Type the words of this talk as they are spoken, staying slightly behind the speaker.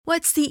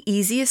What's the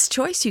easiest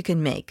choice you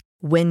can make?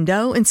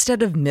 Window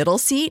instead of middle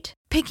seat?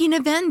 Picking a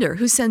vendor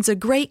who sends a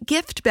great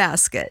gift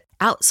basket?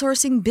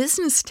 Outsourcing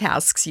business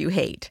tasks you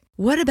hate?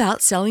 What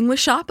about selling with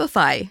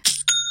Shopify?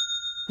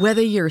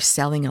 Whether you're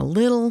selling a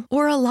little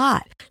or a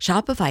lot,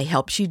 Shopify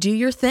helps you do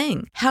your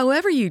thing,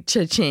 however you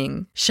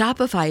cha-ching.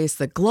 Shopify is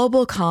the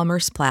global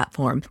commerce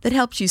platform that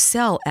helps you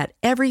sell at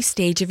every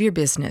stage of your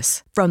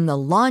business. From the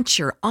launch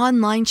your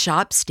online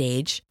shop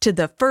stage to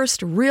the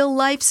first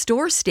real-life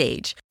store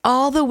stage,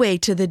 all the way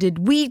to the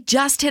did we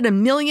just hit a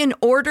million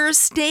orders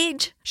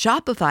stage.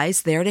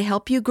 Shopify's there to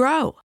help you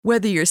grow.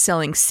 Whether you're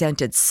selling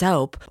scented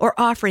soap or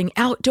offering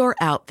outdoor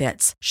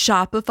outfits,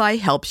 Shopify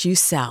helps you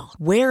sell.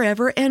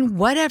 Wherever and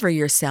whatever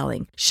you're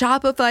selling,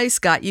 Shopify's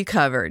got you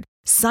covered.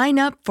 Sign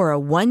up for a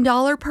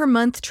 $1 per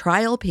month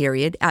trial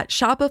period at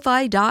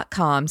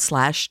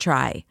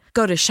shopify.com/try.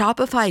 Go to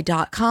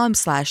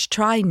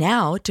shopify.com/try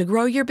now to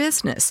grow your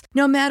business,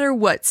 no matter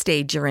what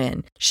stage you're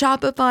in.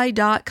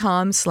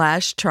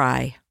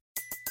 Shopify.com/try.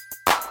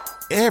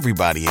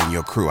 Everybody in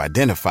your crew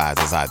identifies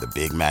as either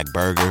Big Mac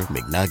Burger,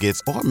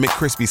 McNuggets, or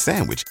McCrispy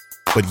Sandwich.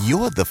 But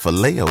you're the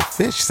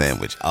Filet-O-Fish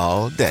Sandwich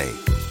all day.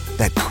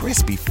 That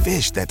crispy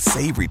fish, that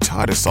savory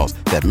tartar sauce,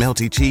 that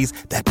melty cheese,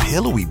 that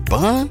pillowy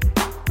bun.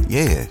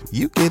 Yeah,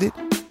 you get it.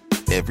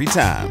 Every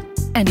time.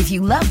 And if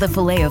you love the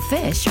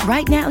Filet-O-Fish,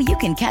 right now you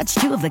can catch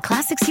two of the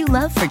classics you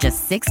love for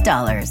just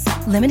 $6.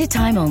 Limited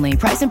time only.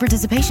 Price and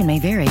participation may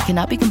vary.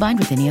 Cannot be combined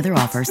with any other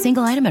offer.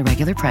 Single item at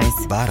regular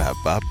price.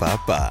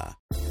 Ba-da-ba-ba-ba.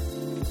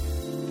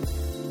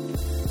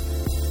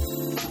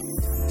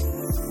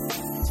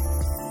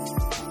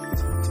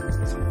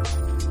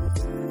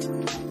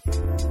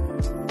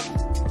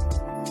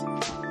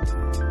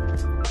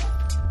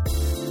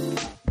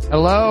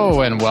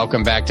 Hello and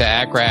welcome back to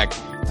ACCRAC.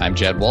 I'm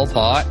Jed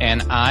Wolpaw,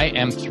 and I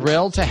am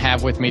thrilled to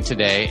have with me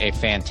today a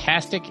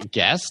fantastic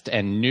guest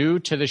and new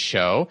to the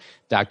show,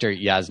 Dr.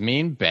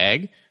 Yasmeen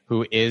Beg,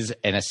 who is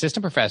an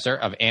assistant professor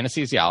of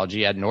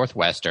anesthesiology at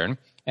Northwestern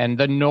and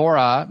the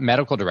NORA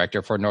medical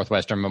director for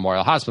Northwestern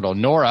Memorial Hospital.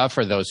 NORA,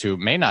 for those who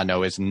may not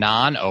know, is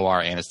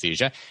non-OR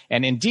anesthesia.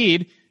 And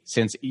indeed,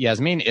 since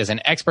Yasmeen is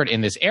an expert in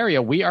this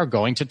area, we are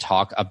going to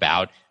talk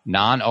about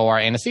non-OR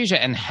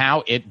anesthesia and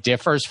how it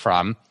differs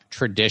from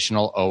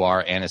traditional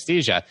OR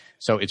anesthesia.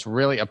 So it's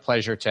really a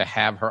pleasure to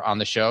have her on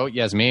the show.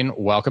 Yasmeen,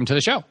 welcome to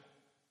the show.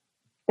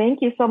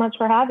 Thank you so much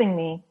for having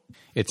me.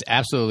 It's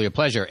absolutely a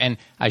pleasure. And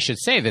I should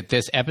say that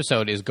this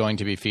episode is going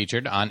to be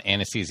featured on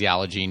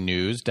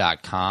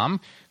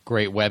anesthesiologynews.com.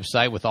 Great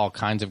website with all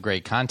kinds of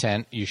great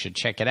content. You should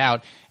check it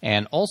out.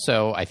 And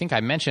also, I think I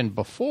mentioned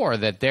before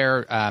that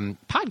their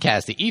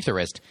podcast, The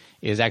Etherist,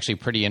 is actually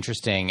pretty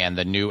interesting. And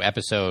the new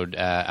episode,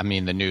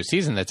 the new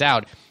season that's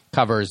out,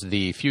 covers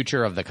the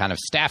future of the kind of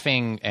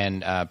staffing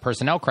and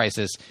personnel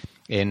crisis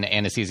in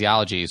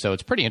anesthesiology. So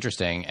it's pretty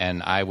interesting,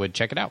 and I would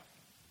check it out.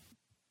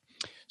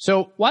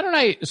 So why don't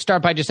I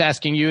start by just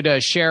asking you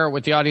to share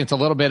with the audience a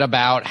little bit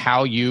about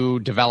how you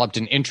developed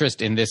an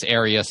interest in this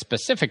area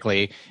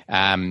specifically.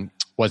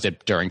 Was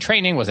it during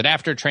training? Was it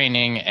after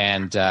training?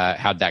 And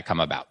how did that come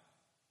about?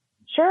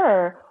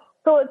 Sure.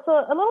 So it's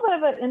a little bit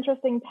of an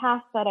interesting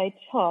path that I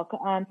took. So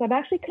I'm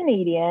actually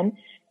Canadian.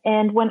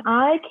 And when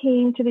I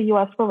came to the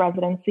U.S. for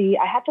residency,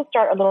 I had to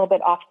start a little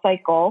bit off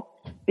cycle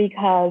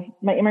because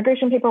my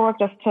immigration paperwork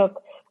just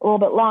took a little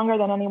bit longer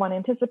than anyone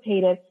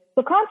anticipated.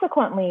 So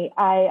consequently,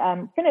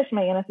 I finished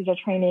my anesthesia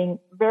training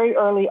very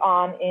early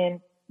on in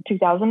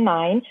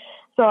 2009.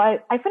 So I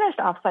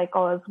finished off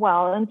cycle as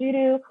well. And due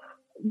to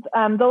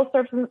those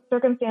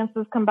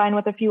circumstances combined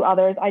with a few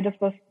others, I just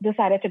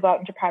decided to go out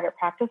into private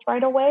practice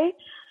right away.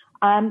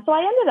 So I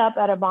ended up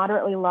at a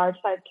moderately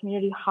large-sized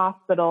community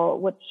hospital,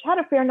 which had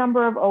a fair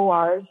number of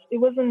ORs.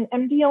 It was an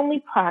MD-only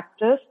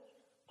practice,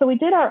 so we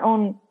did our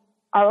own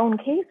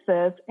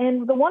cases.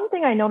 And the one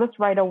thing I noticed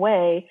right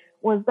away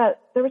was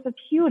that there was a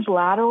huge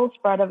lateral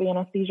spread of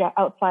anesthesia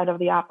outside of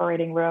the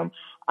operating room.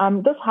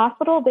 This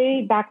hospital,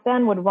 they back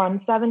then would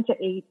run 7 to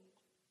 8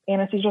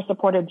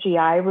 anesthesia-supported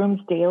GI rooms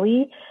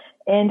daily.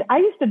 And I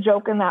used to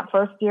joke in that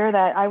first year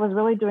that I was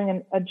really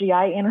doing a GI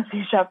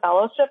anesthesia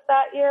fellowship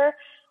that year.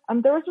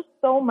 There was just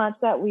so much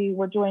that we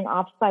were doing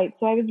off-site.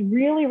 So I was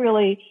really,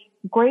 really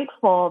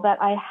grateful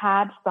that I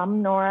had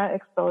some NORA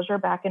exposure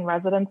back in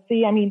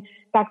residency. I mean,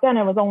 back then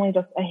it was only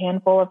just a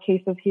handful of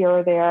cases here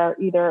or there,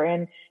 either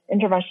in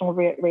interventional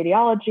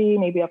radiology,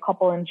 maybe a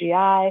couple in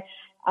GI.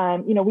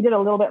 We did a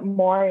little bit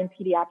more in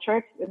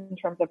pediatrics in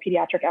terms of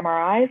pediatric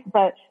MRIs,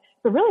 but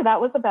so really that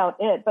was about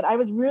it. But I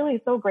was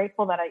really so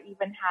grateful that I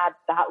even had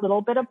that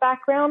little bit of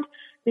background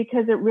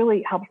because it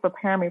really helped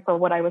prepare me for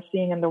what I was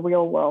seeing in the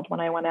real world when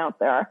I went out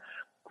there.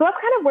 So that's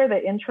kind of where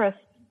the interest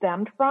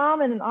stemmed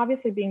from. And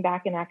obviously being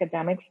back in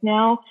academics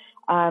now,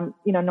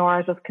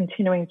 NORA is just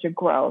continuing to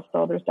grow.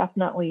 So there's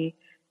definitely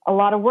a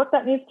lot of work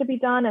that needs to be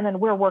done. And then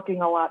we're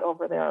working a lot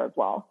over there as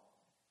well.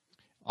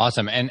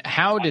 Awesome. And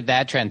how did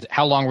that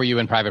how long were you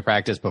in private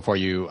practice before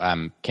you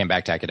came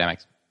back to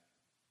academics?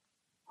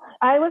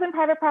 I was in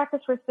private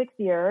practice for 6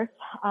 years,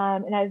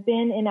 and I've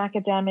been in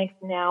academics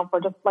now for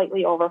just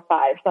slightly over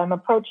 5. So I'm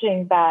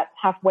approaching that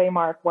halfway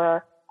mark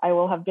where I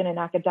will have been in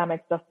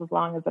academics just as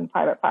long as in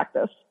private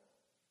practice.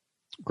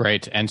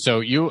 Great. And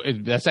so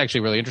that's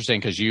actually really interesting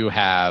because you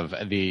have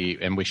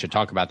and we should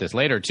talk about this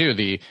later too,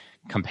 the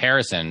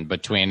comparison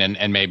between,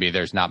 and maybe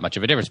there's not much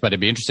of a difference, but it'd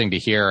be interesting to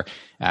hear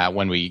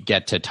when we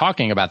get to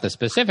talking about the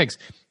specifics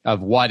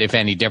of what, if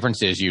any,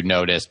 differences you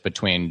noticed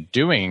between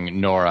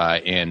doing NORA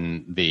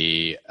in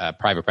the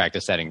private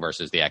practice setting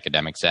versus the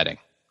academic setting.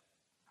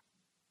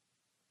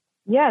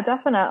 Yeah,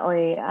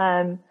 definitely.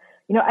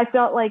 I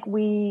felt like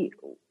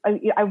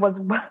I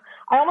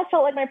almost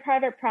felt like my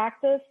private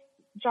practice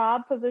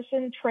job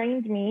position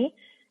trained me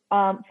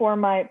for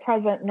my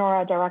present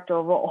NORA director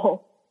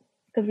role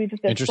because we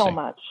just did so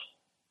much.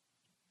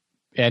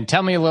 And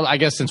tell me a little, I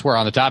guess since we're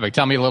on the topic,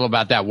 tell me a little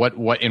about that.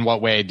 In what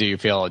way do you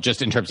feel,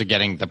 just in terms of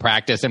getting the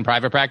practice in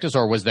private practice,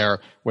 or were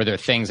there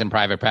things in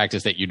private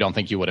practice that you don't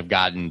think you would have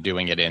gotten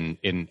doing it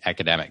in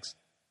academics?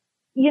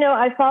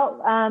 I felt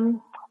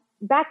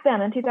back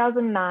then in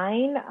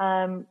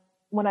 2009,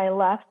 when I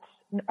left,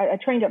 I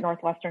trained at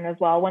Northwestern as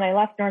well. When I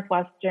left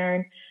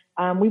Northwestern,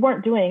 we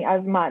weren't doing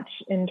as much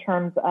in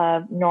terms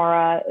of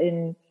NORA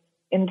in,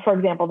 for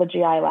example, the GI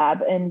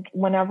lab. And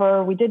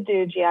whenever we did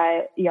do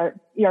GI,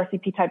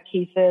 ERCP type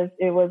cases,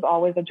 it was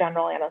always a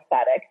general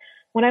anesthetic.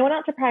 When I went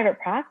out to private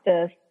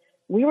practice,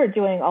 we were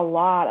doing a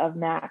lot of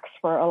MACs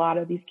for a lot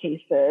of these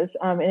cases.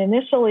 And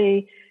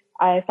initially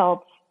I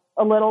felt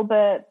a little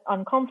bit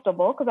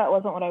uncomfortable because that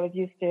wasn't what I was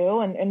used to.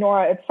 And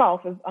NORA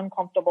itself is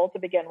uncomfortable to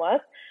begin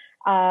with.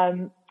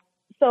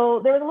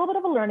 So there was a little bit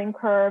of a learning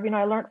curve.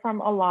 I learned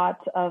from a lot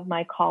of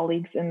my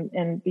colleagues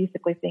and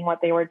basically seeing what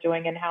they were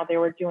doing and how they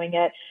were doing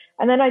it.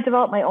 And then I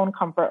developed my own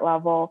comfort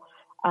level.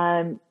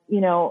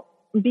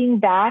 Being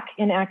back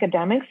in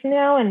academics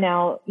now, and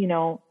now,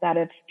 that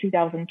it's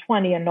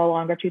 2020 and no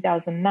longer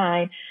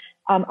 2009,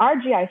 our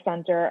GI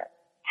center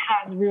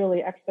has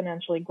really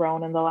exponentially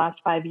grown in the last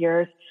 5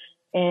 years.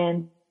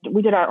 And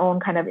we did our own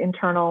kind of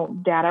internal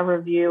data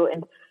review,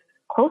 and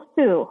close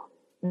to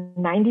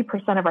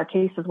 90% of our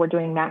cases we're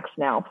doing MACs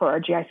now for our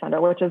GI center,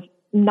 which is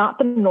not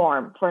the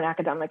norm for an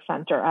academic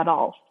center at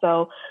all.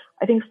 So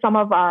I think some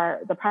of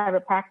the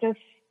private practice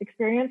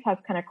experience has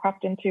kind of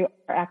crept into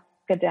our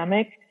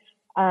academic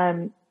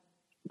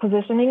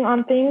positioning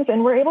on things,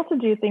 and we're able to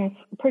do things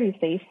pretty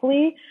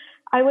safely,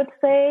 I would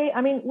say.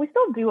 I mean, we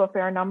still do a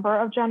fair number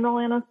of general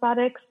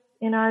anesthetics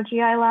in our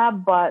GI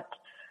lab, but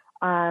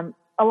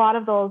a lot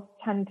of those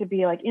tend to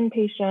be like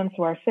inpatients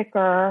who are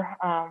sicker.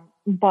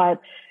 But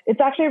it's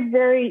actually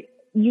very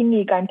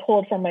unique, I'm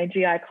told from my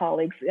GI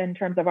colleagues, in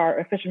terms of our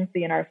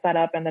efficiency and our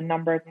setup and the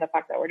numbers and the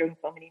fact that we're doing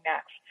so many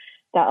MACs,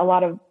 that a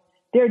lot of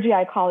their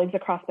GI colleagues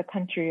across the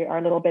country are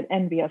a little bit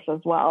envious as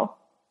well.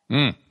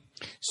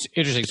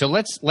 Interesting. So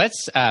let's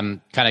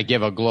kind of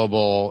give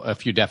a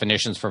few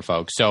definitions for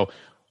folks. So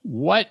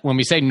when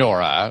we say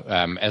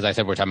NORA, as I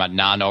said, we're talking about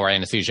non-OR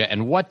anesthesia,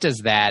 and what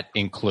does that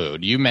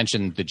include? You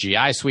mentioned the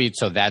GI suite,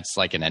 so that's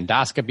like an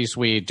endoscopy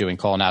suite, doing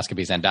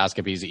colonoscopies,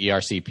 endoscopies,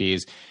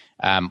 ERCPs.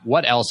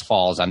 What else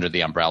falls under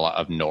the umbrella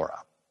of NORA?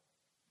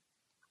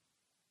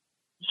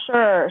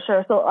 Sure.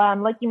 So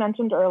like you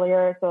mentioned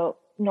earlier, so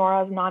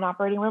NORA is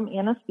non-operating room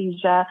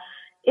anesthesia.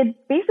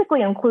 It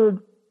basically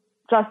includes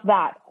just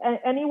that.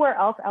 Anywhere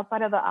else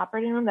outside of the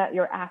operating room that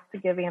you're asked to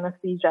give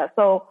anesthesia.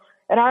 So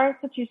at our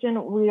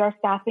institution, we are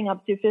staffing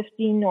up to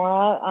 15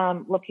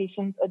 NORA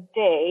locations a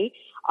day.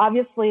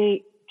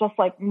 Obviously, just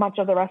like much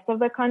of the rest of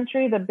the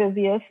country, the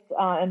busiest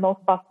and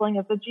most bustling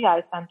is the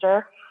GI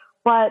center.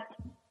 But,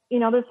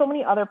 there's so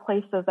many other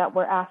places that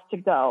we're asked to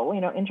go.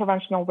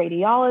 Interventional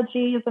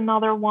radiology is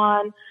another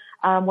one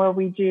where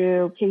we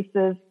do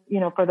cases,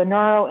 for the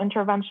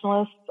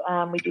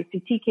neurointerventionists. We do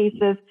CT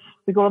cases.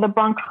 We go to the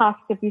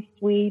bronchoscopy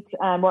suite.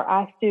 We're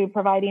asked to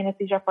provide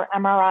anesthesia for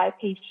MRI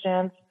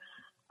patients.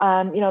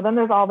 Then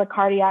there's all the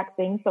cardiac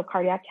things, so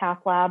cardiac cath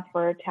lab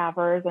for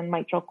TAVRs and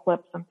mitral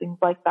clips and things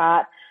like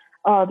that.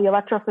 The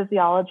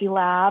electrophysiology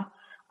lab.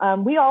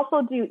 We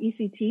also do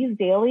ECTs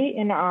daily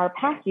in our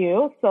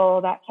PACU, so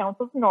that counts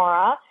as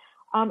NORA.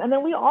 And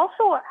then we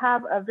also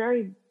have a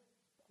very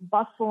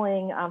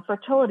bustling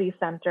fertility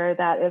center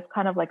that is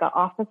kind of like an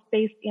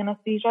office-based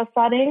anesthesia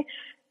setting.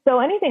 So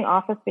anything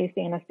office-based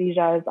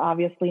anesthesia is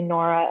obviously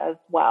NORA as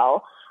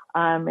well.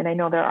 And I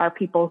know there are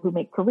people who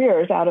make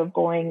careers out of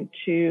going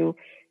to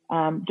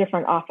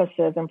different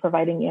offices and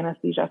providing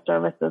anesthesia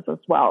services as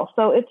well.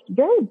 So it's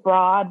very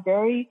broad,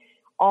 very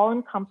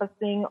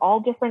all-encompassing, all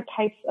different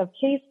types of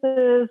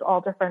cases,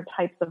 all different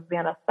types of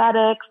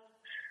anesthetics.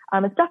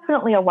 It's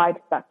definitely a wide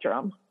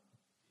spectrum.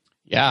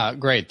 Yeah,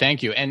 great.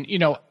 Thank you. And,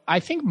 I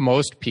think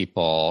most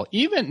people,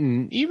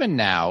 even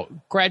now,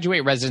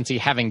 graduate residency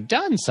having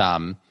done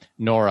some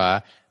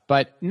NORA,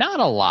 but not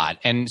a lot.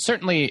 And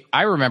certainly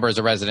I remember as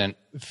a resident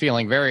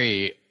feeling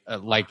very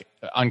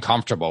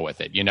uncomfortable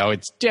with it.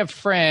 It's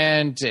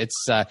different.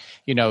 It's,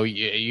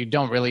 you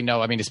don't really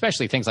know. I mean,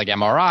 especially things like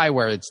MRI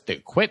where the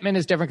equipment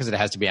is different because it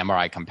has to be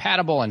MRI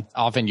compatible. And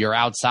often you're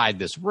outside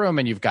this room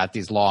and you've got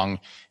these long,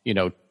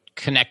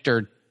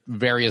 connector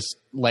various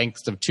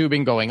lengths of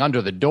tubing going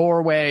under the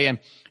doorway. And,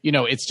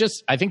 it's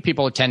just, I think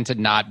people tend to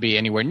not be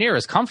anywhere near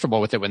as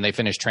comfortable with it when they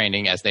finish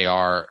training as they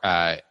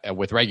are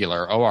with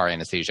regular OR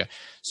anesthesia.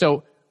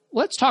 So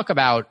let's talk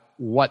about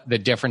what the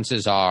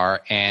differences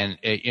are. And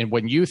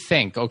when you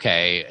think,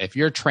 okay, if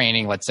you're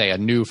training, let's say a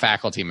new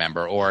faculty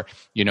member, or,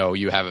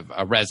 you have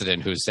a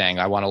resident who's saying,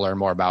 I want to learn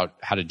more about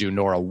how to do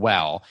Nora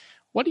well,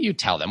 what do you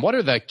tell them? What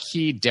are the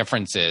key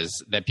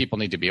differences that people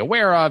need to be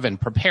aware of and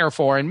prepare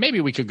for? And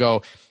maybe we could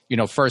go,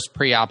 first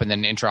pre-op and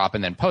then intra-op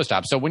and then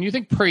post-op. So when you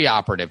think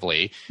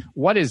pre-operatively,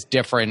 what is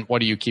different? What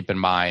do you keep in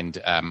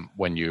mind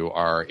when you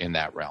are in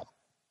that realm?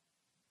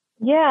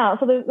 Yeah,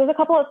 so there's a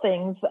couple of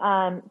things.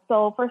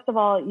 So first of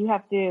all, you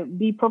have to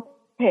be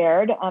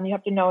prepared. You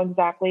have to know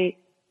exactly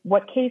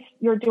what case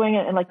you're doing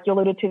it. And like you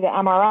alluded to the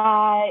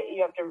MRI,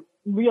 you have to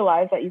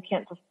realize that you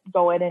can't just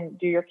go in and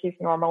do your case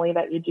normally,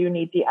 that you do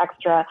need the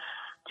extra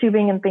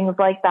tubing and things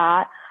like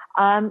that.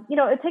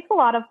 It takes a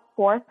lot of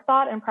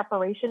forethought and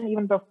preparation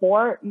even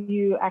before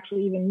you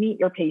actually even meet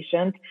your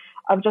patient,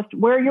 of just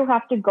where you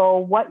have to go,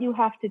 what you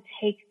have to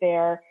take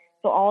there.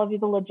 So all of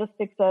the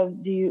logistics of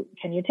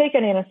can you take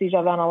an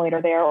anesthesia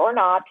ventilator there or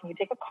not? Can you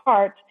take a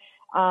cart?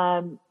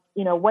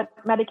 What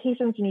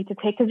medications you need to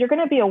take, because you're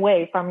going to be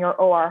away from your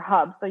OR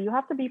hub. So you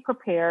have to be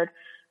prepared.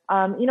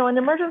 And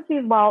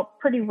emergencies, while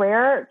pretty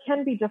rare,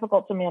 can be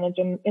difficult to manage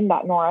in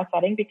that NORA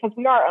setting because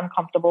we are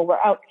uncomfortable. We're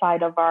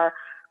outside of our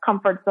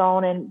comfort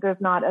zone and there's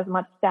not as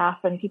much staff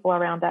and people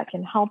around that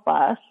can help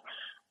us.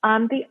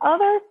 The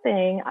other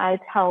thing I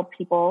tell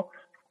people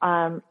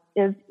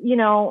is,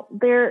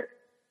 there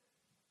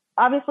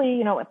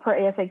obviously,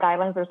 per ASA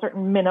guidelines, there's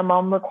certain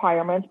minimum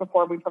requirements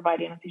before we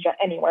provide anesthesia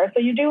anywhere. So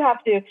you do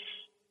have to,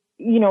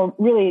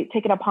 really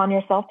take it upon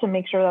yourself to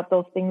make sure that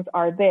those things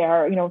are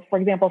there. For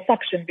example,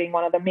 suction being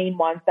one of the main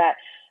ones that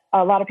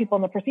a lot of people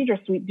in the procedure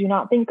suite do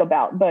not think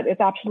about, but it's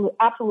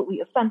absolutely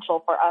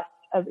essential for us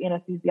as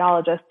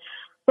anesthesiologists.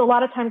 So a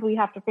lot of times we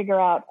have to figure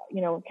out,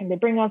 can they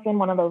bring us in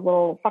one of those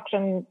little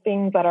suction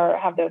things that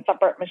have the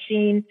separate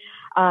machine?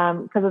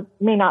 Because it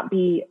may not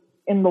be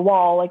in the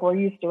wall like we're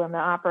used to in the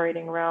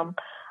operating room.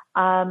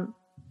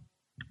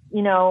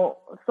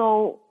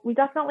 So we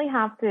definitely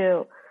have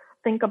to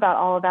think about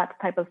all of that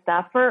type of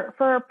stuff. For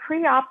a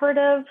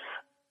preoperative,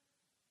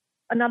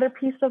 another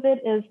piece of it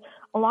is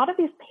a lot of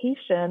these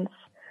patients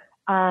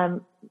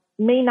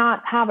may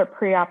not have a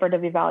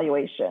preoperative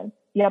evaluation.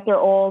 Yet they're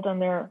old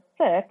and they're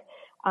sick,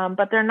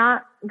 but they're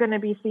not going to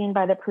be seen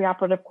by the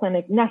preoperative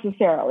clinic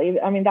necessarily.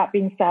 I mean, that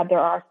being said, there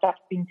are steps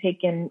being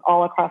taken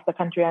all across the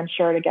country, I'm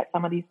sure, to get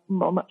some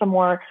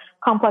more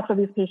complex of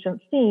these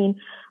patients seen.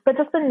 But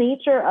just the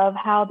nature of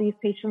how these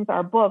patients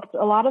are booked,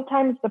 a lot of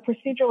times the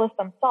proceduralist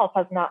themselves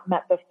has not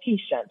met this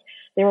patient.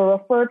 They were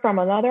referred from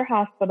another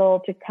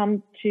hospital to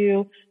come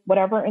to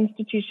whatever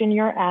institution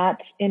you're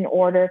at in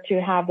order to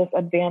have this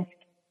advanced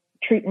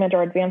treatment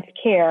or advanced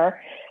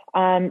care.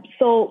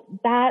 So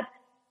that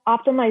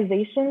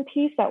optimization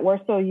piece that we're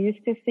so used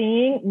to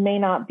seeing may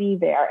not be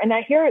there. And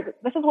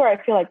this is where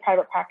I feel like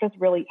private practice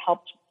really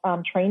helped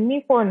train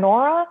me for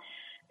NORA,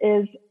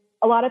 is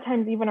a lot of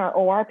times even our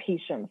OR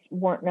patients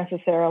weren't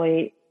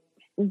necessarily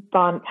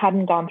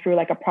hadn't gone through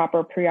like a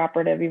proper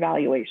preoperative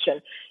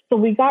evaluation. So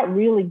we got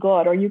really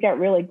good, or you get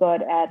really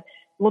good at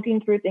looking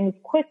through things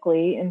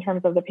quickly in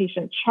terms of the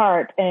patient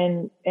chart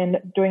and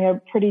doing a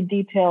pretty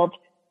detailed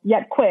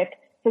yet quick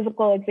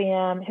physical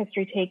exam,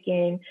 history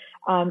taking,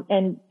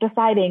 and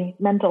deciding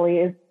mentally,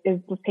 is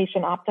this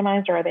patient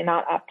optimized or are they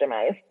not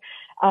optimized?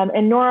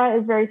 And NORA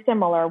is very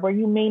similar, where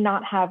you may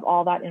not have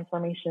all that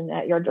information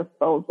at your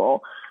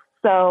disposal.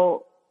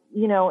 So,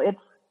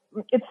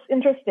 it's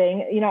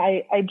interesting.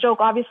 I joke,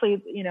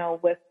 obviously,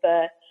 with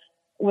the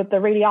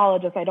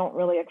radiologist, I don't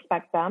really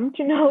expect them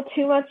to know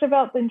too much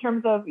about in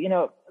terms of,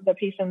 the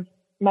patient's,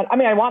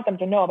 I want them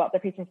to know about the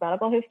patient's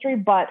medical history,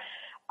 but,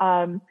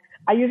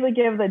 I usually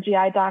give the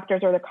GI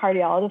doctors or the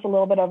cardiologist a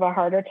little bit of a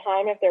harder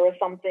time if there was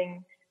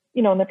something,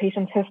 in the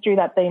patient's history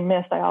that they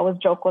missed. I always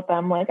joke with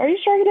them, like, are you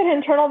sure you did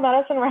internal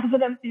medicine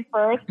residency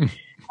first?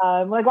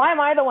 Why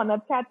am I the one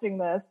that's catching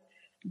this?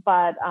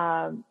 But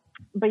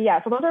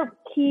yeah, so those are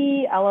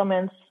key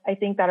elements, I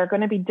think, that are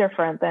going to be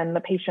different than the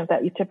patient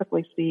that you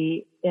typically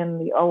see in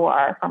the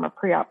OR from a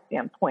pre-op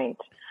standpoint.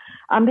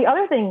 The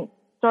other thing,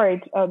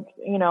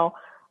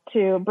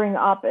 to bring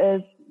up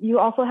is you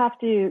also have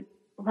to,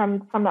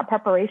 from that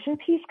preparation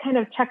piece, kind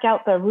of check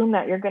out the room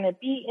that you're going to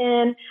be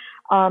in.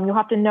 You'll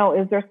have to know,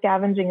 is there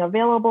scavenging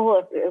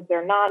available? If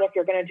they're not, if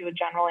you're going to do a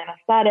general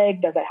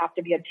anesthetic, does it have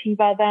to be a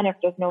TIVA then if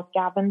there's no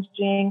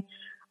scavenging?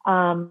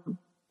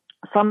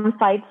 Some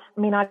sites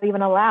may not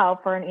even allow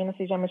for an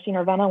anesthesia machine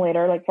or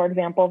ventilator. Like, for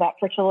example, that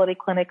fertility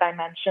clinic I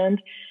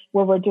mentioned,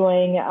 where we're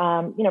doing,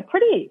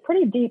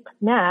 pretty deep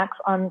NACs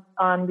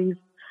on these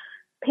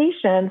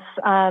patients.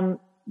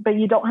 But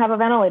you don't have a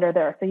ventilator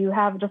there. So you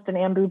have just an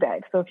ambu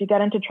bag. So if you get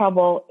into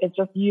trouble, it's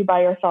just you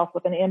by yourself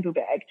with an ambu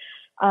bag.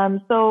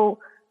 So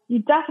you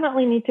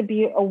definitely need to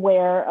be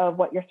aware of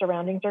what your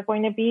surroundings are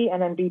going to be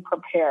and then be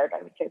prepared.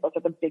 I would say those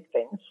are the big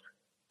things.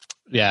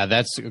 Yeah,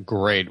 that's a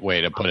great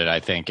way to put it,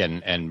 I think,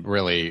 and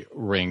really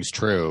rings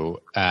true.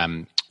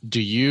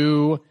 Do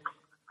you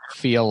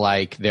feel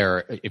like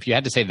if you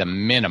had to say the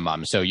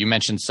minimum, so you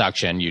mentioned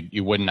suction,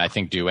 you wouldn't, I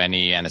think, do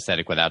any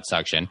anesthetic without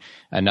suction.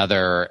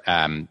 Another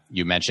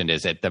you mentioned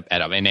is at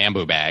an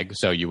ambu bag,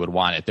 so you would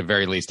want at the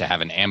very least to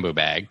have an ambu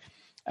bag.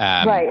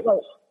 Right.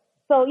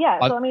 So yeah,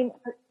 so I mean,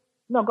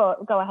 no, go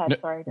ahead.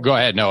 Sorry. Go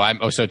ahead.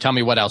 No, so tell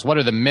me what else. What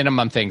are the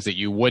minimum things that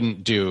you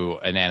wouldn't do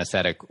an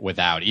anesthetic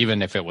without,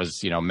 even if it was,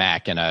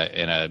 MAC in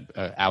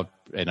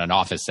an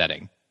office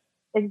setting?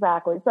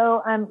 Exactly.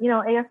 So,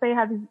 ASA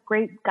has these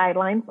great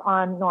guidelines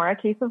on NORA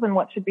cases and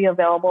what should be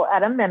available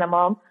at a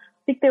minimum.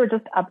 I think they were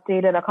just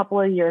updated a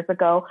couple of years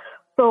ago.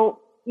 So,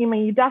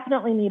 you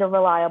definitely need a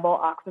reliable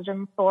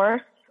oxygen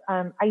source,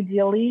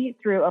 ideally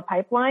through a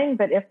pipeline,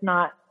 but if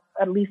not,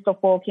 at least a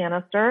full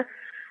canister.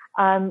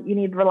 You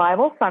need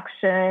reliable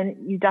suction.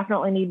 You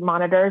definitely need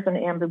monitors and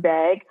ambu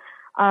bag.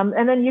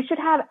 And then you should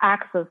have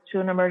access to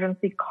an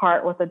emergency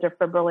cart with a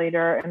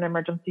defibrillator and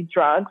emergency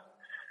drugs.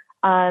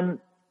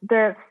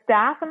 There's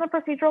staff in the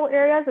procedural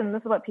areas, and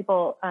this is what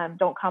people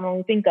don't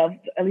commonly think of,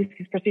 at least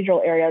these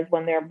procedural areas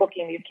when they're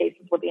booking these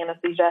cases with the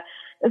anesthesia,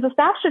 is the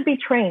staff should be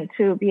trained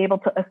to be able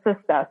to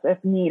assist us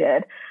if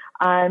needed.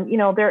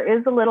 There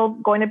is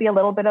going to be a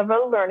little bit of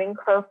a learning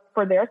curve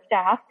for their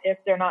staff if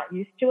they're not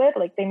used to it.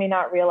 Like they may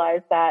not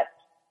realize that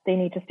they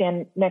need to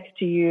stand next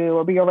to you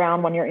or be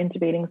around when you're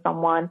intubating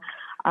someone,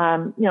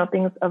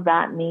 things of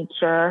that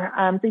nature.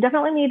 So you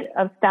definitely need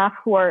a staff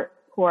who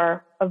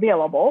are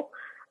available.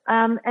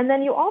 And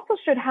then you also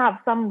should have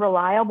some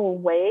reliable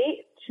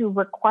way to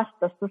request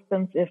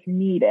assistance if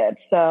needed.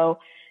 So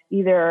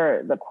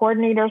either the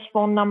coordinator's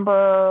phone number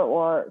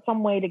or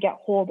some way to get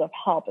hold of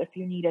help if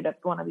you need it at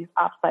one of these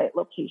offsite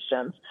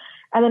locations.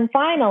 And then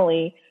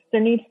finally,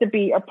 there needs to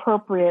be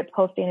appropriate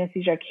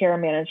post-anesthesia care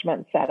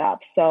management set up.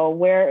 So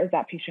where is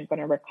that patient going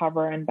to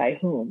recover and by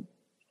whom?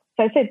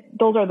 So I'd say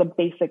those are the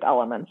basic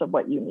elements of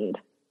what you need.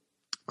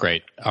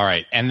 Great. All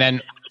right. And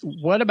then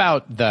what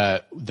about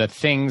the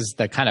things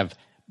that kind of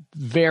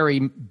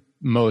very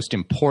most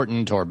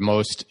important or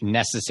most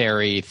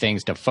necessary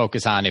things to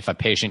focus on if a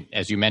patient,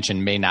 as you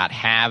mentioned, may not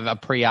have a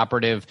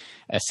preoperative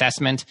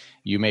assessment?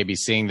 You may be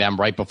seeing them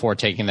right before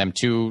taking them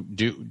to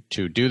do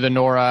the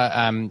NORA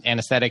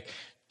anesthetic.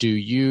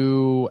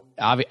 What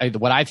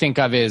I think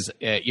of is,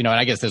 and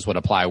I guess this would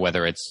apply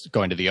whether it's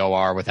going to the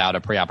OR without a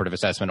preoperative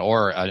assessment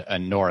or a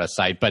NORA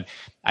site, but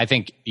I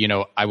think,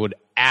 I would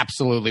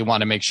absolutely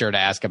want to make sure to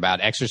ask about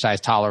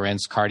exercise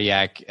tolerance,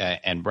 cardiac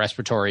and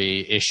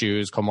respiratory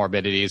issues,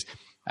 comorbidities.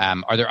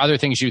 Are there other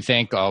things you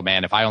think, oh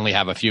man, if I only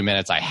have a few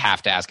minutes, I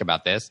have to ask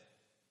about this?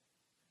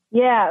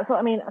 Yeah. So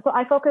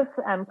I focus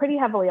pretty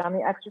heavily on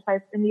the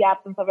exercise in the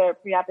absence of a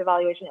pre-op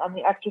evaluation on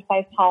the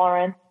exercise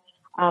tolerance.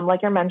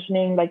 Like you're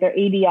mentioning, like their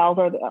ADLs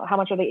or how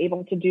much are they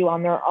able to do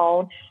on their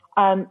own.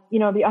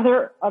 The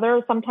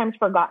other sometimes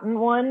forgotten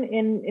one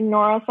in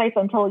NORA sites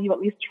until you at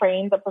least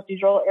train the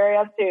procedural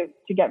areas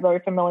to get very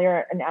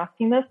familiar in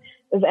asking this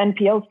is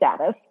NPO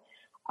status.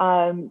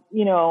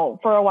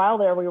 For a while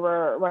there, we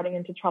were running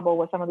into trouble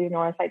with some of these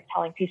NORA sites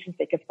telling patients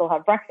they could still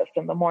have breakfast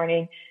in the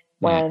morning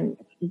when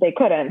they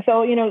couldn't.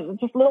 So,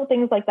 just little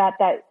things like that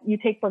you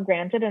take for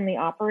granted in the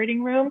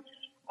operating room,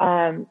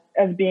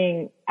 as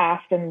being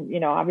asked. And,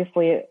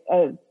 obviously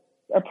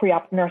a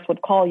pre-op nurse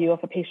would call you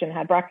if a patient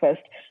had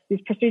breakfast. These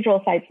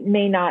procedural sites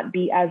may not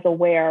be as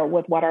aware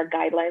with what our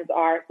guidelines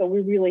are. So we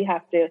really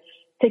have to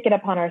take it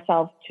upon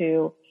ourselves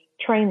to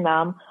train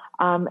them,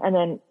 and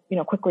then,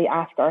 quickly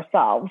ask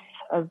ourselves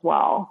as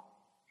well.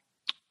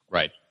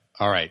 Right.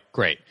 All right,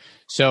 great.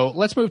 So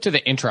let's move to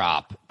the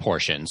intra-op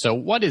portion. So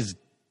what is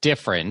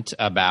different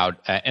about,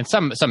 and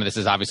some of this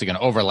is obviously going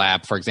to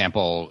overlap. For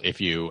example, if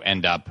you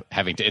end up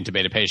having to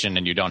intubate a patient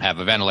and you don't have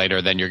a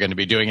ventilator, then you're going to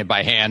be doing it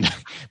by hand.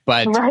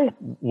 But right.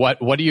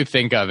 What do you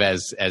think of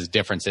as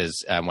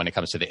differences when it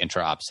comes to the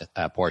intra-ops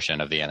portion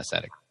of the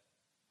anesthetic?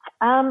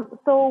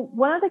 So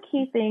one of the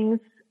key things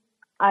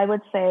I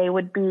would say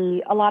would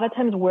be a lot of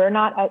times we're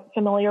not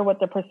familiar with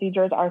the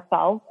procedures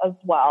ourselves as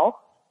well.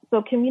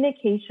 So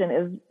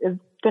communication is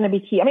going to be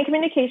key. I mean,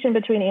 communication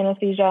between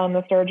anesthesia and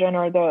the surgeon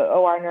or the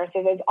OR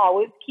nurses is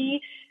always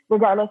key,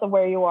 regardless of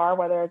where you are,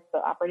 whether it's the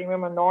operating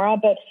room or NORA.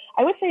 But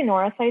I would say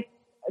NORA sites,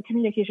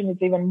 communication is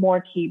even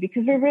more key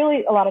because we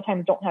really, a lot of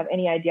times, don't have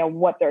any idea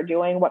what they're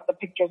doing, what the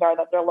pictures are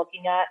that they're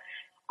looking at.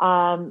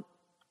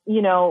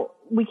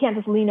 We can't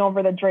just lean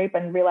over the drape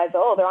and realize,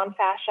 oh, they're on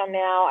fascia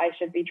now. I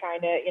should be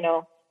trying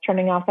to,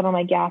 turning off some of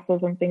my gases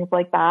and things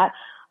like that.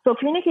 So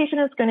communication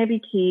is going to be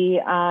key.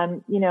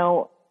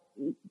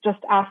 Just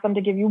ask them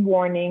to give you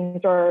warnings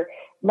or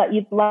let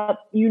you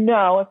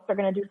know if they're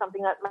going to do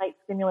something that might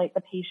stimulate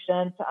the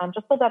patient,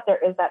 just so that there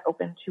is that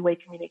open two-way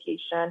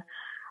communication.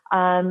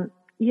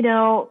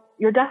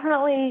 You're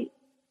definitely,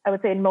 I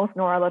would say in most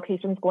NORA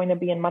locations, going to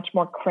be in much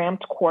more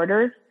cramped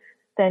quarters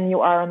than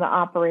you are in the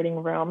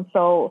operating room.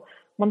 So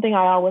one thing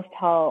I always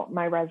tell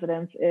my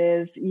residents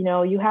is,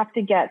 you have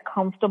to get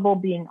comfortable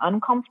being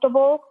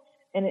uncomfortable.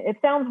 And it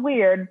sounds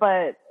weird,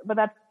 but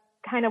that's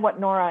kind of what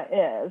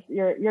Nora is.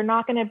 You're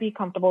not going to be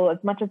comfortable as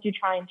much as you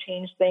try and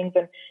change things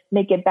and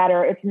make it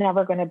better. It's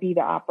never going to be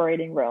the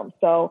operating room.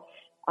 So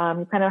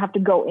you kind of have to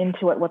go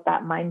into it with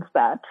that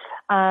mindset.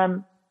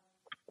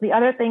 The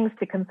other things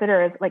to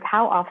consider is like,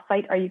 how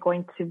off-site are you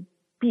going to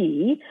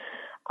be?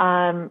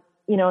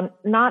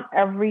 Not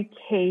every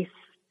case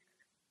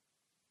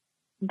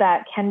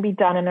that can be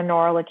done in a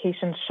Nora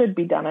location should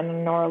be done in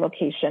a Nora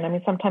location. I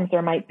mean, sometimes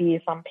there might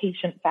be some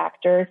patient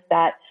factors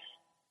that,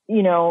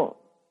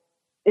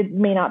 it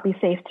may not be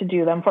safe to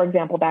do them. For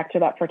example, back to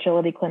that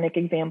fertility clinic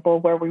example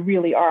where we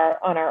really are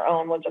on our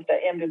own with just the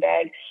AMNIOTech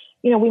bag.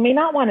 We may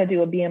not want to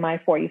do a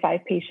BMI 45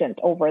 patient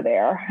over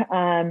there.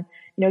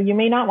 You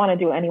may not want to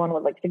do anyone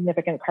with like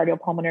significant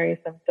cardiopulmonary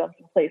symptoms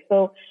in place.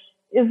 So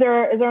is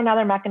there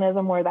another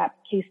mechanism where that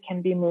case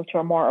can be moved to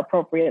a more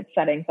appropriate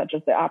setting, such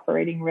as the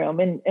operating room?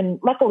 And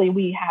luckily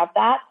we have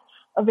that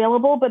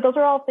available, but those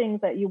are all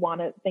things that you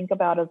want to think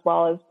about as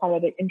well as part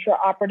of the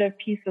intraoperative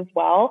piece as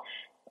well.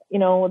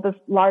 With this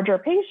larger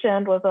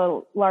patient with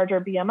a larger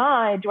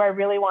BMI, do I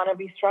really want to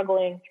be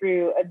struggling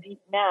through a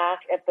deep MAC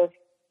at this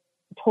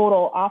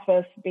total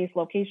office-based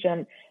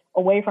location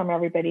away from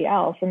everybody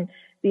else? And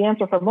the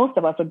answer for most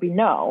of us would be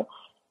no.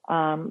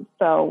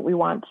 So we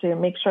want to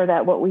make sure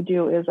that what we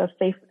do is as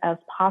safe as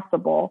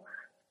possible.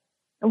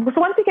 And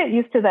so once you get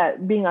used to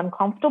that being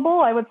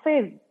uncomfortable, I would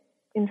say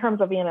in terms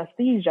of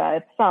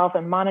anesthesia itself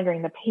and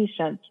monitoring the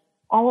patient,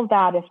 all of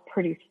that is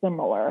pretty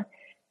similar.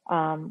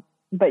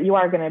 But you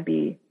are going to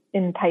be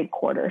in tight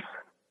quarters.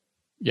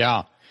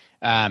 Yeah.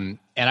 And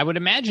I would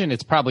imagine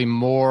it's probably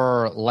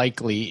more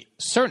likely,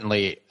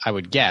 certainly I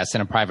would guess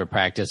in a private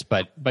practice,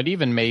 but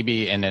even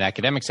maybe in an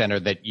academic center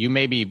that you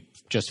may be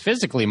just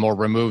physically more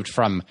removed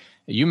from,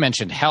 you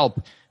mentioned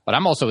help, but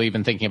I'm also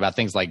even thinking about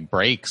things like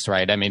breaks,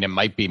 right? I mean, it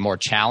might be more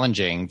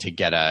challenging to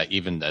get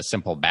even a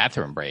simple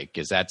bathroom break.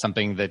 Is that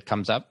something that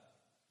comes up?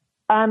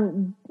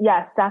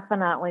 Yes,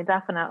 definitely.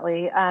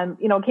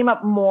 It came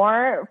up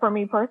more for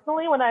me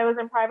personally when I was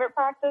in private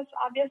practice,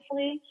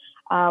 obviously,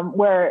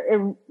 where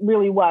it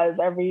really was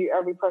every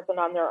person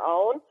on their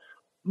own.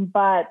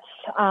 But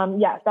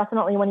yes,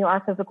 definitely when you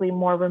are physically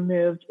more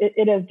removed,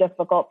 it is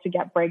difficult to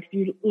get breaks.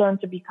 You learn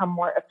to become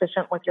more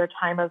efficient with your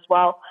time as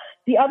well.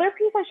 The other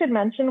piece I should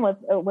mention with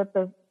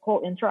the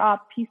whole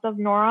intra-op piece of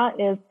Nora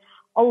is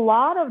a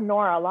lot of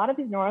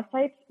these Nora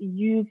sites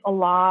use a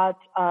lot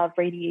of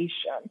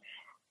radiation.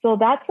 So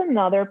that's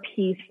another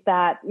piece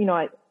that,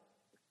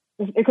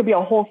 it could be a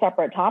whole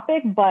separate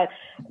topic, but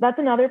that's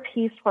another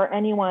piece for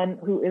anyone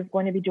who is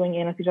going to be doing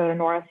anesthesia at a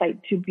Nora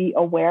site to be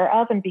aware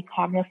of and be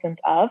cognizant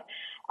of.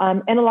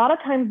 And a lot of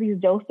times these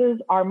doses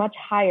are much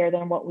higher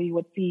than what we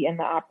would see in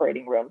the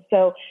operating room.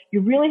 So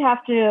you really have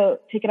to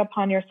take it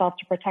upon yourself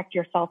to protect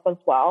yourself as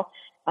well.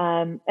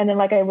 And then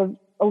like I was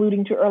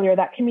alluding to earlier,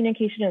 that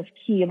communication is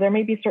key. There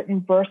may be certain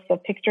bursts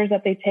of pictures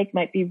that they take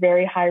might be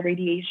very high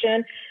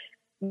radiation.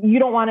 You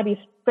don't want to be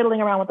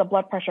fiddling around with a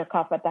blood pressure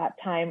cuff at that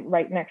time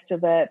right next to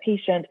the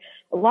patient.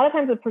 A lot of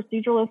times the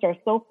proceduralists are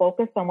so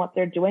focused on what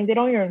they're doing, they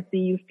don't even see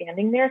you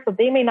standing there. So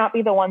they may not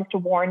be the ones to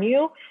warn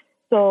you.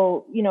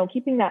 So,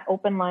 keeping that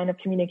open line of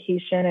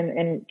communication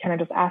and kind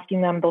of just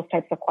asking them those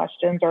types of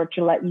questions or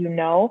to let you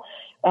know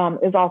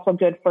is also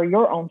good for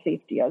your own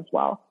safety as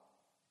well.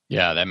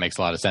 Yeah, that makes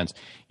a lot of sense.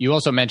 You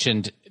also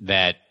mentioned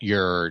that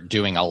you're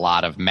doing a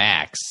lot of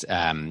MACs,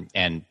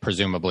 and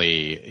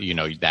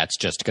presumably, that's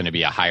just going to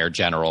be a higher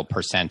general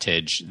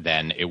percentage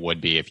than it would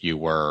be if you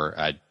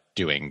were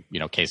doing,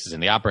 cases in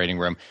the operating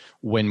room.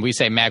 When we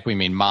say MAC, we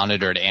mean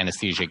monitored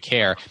anesthesia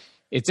care.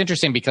 It's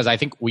interesting because I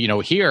think,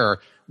 here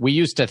we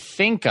used to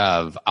think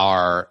of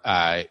our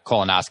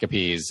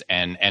colonoscopies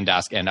and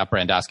upper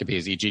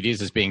endoscopies,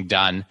 EGDs, as being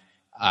done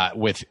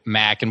with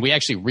MAC, and we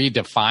actually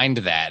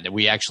redefined that.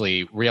 We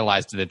actually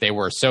realized that they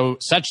were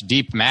such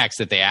deep MACs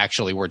that they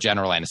actually were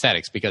general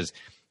anesthetics, because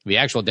the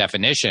actual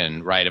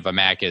definition, right, of a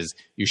MAC is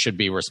you should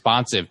be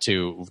responsive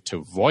to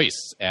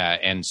voice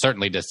and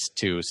certainly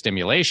to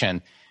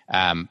stimulation.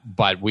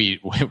 But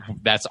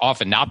that's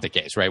often not the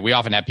case, right? We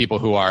often have people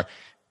who are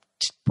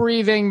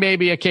breathing,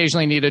 maybe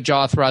occasionally need a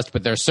jaw thrust,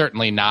 but they're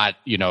certainly not,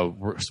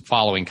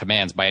 following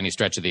commands by any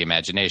stretch of the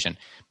imagination.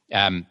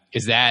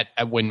 Is that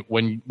when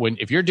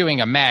if you're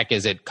doing a MAC,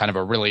 is it kind of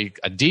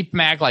a deep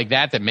MAC like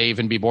that may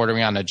even be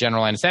bordering on a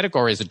general anesthetic,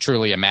 or is it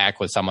truly a MAC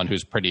with someone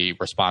who's pretty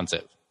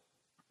responsive?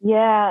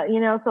 Yeah,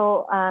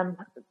 so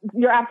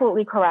you're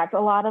absolutely correct. A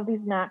lot of these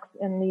MACs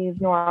in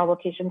these Nora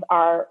locations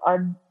are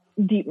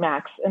deep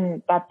MACs,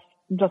 and that's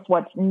just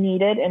what's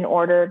needed in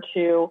order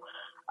to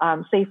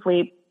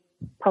safely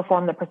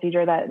perform the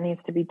procedure that needs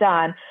to be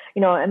done.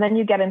 And then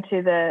you get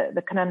into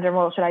the conundrum,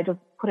 well, should I just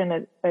put in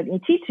an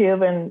ET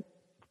tube and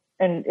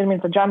it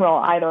means a general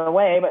either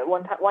way, but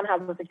one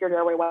has a security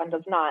airway, one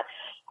does not.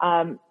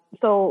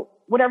 So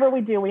whatever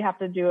we do, we have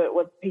to do it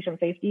with patient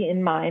safety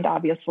in mind,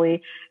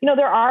 obviously.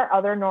 There are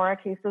other Nora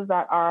cases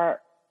that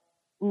are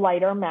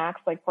lighter MACs,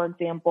 like, for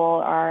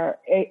example, our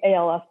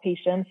ALS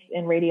patients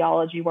in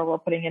radiology where we're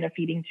putting in a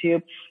feeding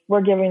tube.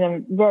 We're giving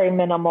them very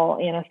minimal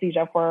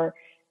anesthesia for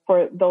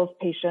for those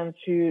patients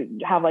who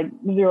have like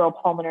zero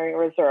pulmonary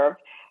reserve.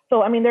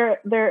 So, I mean, there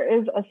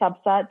is a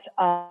subset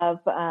of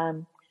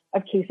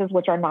cases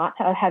which are not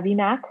a heavy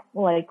MAC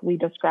like we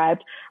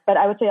described, but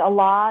I would say a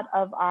lot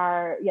of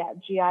our,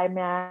 GI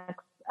MACs,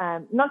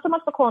 not so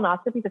much the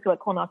colonoscopies. I feel like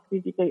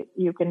colonoscopies,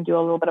 you can do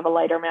a little bit of a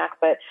lighter MAC,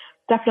 but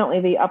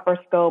definitely the upper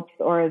scopes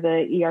or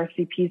the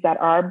ERCPs that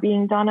are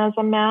being done as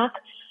a MAC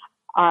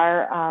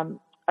are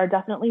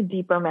definitely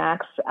deeper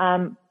MACs.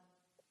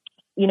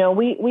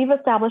 We've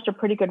established a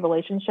pretty good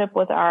relationship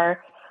with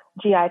our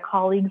GI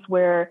colleagues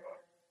where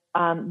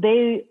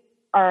they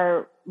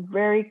are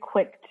very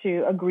quick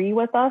to agree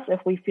with us if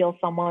we feel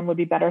someone would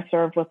be better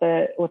served with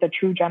a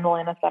true general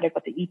anesthetic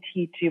with the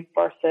ET tube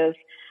versus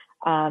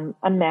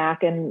a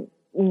MAC, and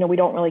we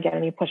don't really get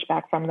any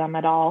pushback from them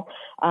at all.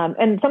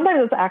 And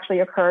sometimes it's actually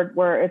occurred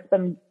where it's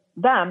been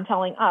them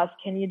telling us,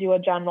 "Can you do a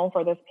general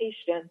for this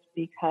patient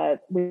because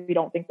we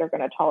don't think they're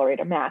going to tolerate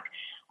a MAC."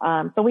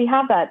 So we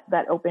have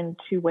that open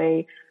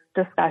two-way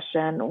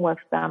discussion with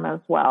them as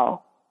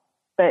well.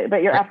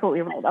 But you're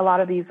absolutely right. A lot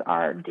of these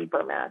are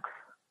deeper MACs.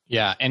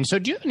 Yeah. And so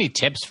do you have any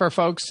tips for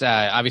folks?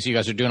 Obviously, you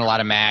guys are doing a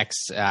lot of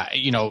MACs.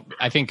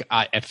 I think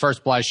at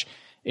first blush,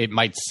 it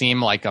might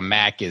seem like a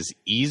MAC is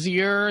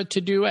easier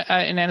to do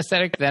an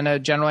anesthetic than a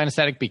general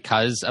anesthetic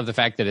because of the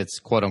fact that it's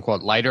quote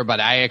unquote lighter. But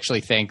I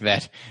actually think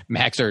that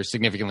MACs are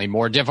significantly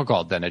more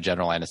difficult than a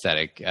general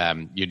anesthetic.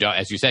 You don't,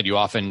 as you said, you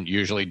often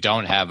usually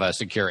don't have a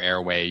secure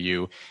airway.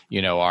 You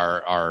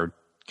are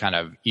kind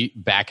of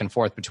back and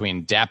forth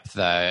between depth,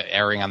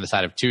 erring on the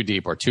side of too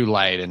deep or too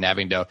light, and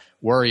having to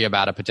worry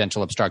about a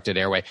potential obstructed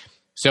airway.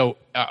 So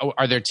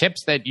are there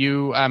tips that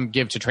you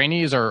give to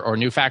trainees or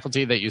new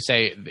faculty that you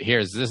say,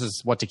 this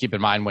is what to keep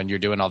in mind when you're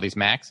doing all these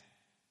MACs?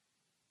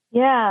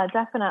 Yeah,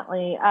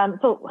 definitely.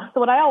 So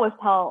what I always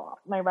tell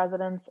my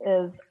residents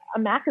is a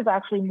MAC is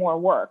actually more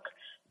work.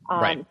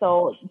 Right.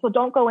 So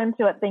don't go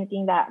into it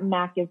thinking that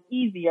MAC is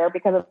easier,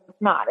 because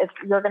it's not.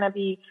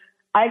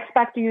 I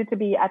expect you to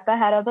be at the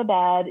head of the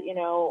bed,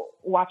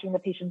 watching the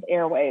patient's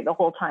airway the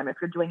whole time if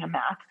you're doing a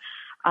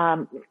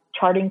MAC.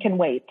 Charting can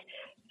wait.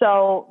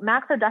 So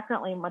MACs are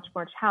definitely much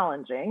more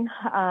challenging.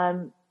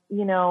 The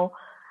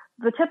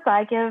tips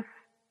I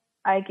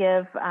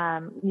give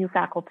new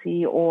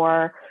faculty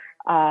or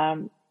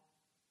the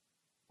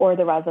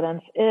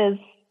residents is,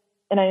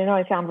 and I know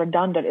I sound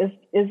redundant,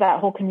 is that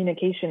whole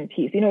communication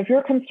piece. If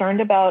you're concerned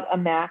about a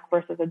MAC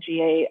versus a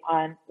GA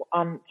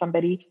on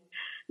somebody,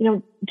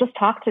 just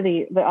talk to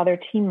the other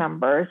team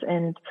members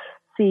and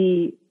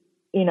see,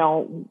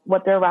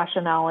 what their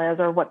rationale is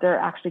or what they're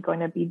actually going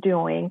to be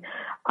doing.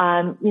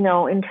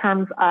 In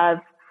terms of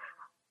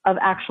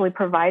actually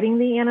providing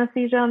the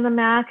anesthesia on the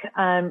MAC,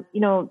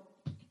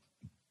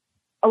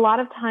 a lot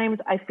of times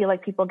I feel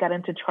like people get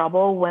into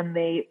trouble when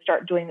they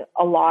start doing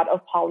a lot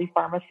of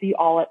polypharmacy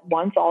all at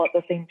once, all at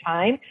the same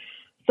time.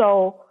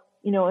 So,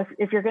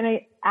 if you're going to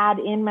add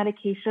in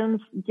medications,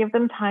 give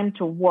them time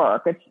to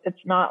work.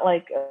 It's not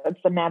like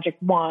it's a magic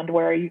wand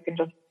where you can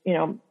just,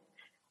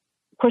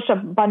 push a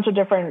bunch of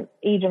different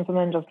agents and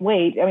then just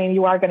wait. I mean,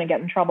 you are going to get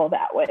in trouble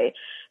that way.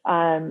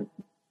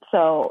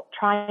 So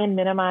try and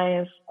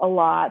minimize a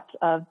lot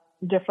of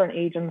different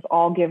agents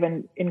all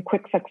given in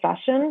quick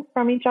succession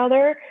from each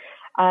other.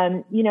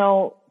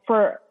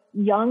 For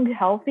young,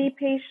 healthy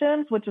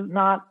patients, which is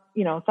not,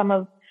 some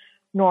of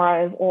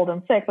Nora is old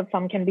and sick, but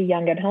some can be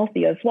young and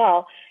healthy as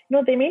well.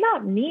 They may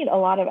not need a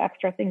lot of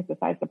extra things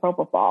besides the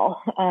propofol.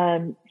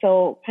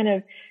 So kind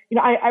of,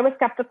 I was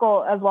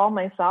skeptical as well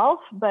myself,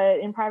 but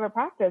in private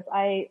practice,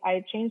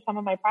 I changed some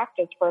of my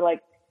practice for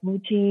like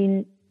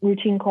routine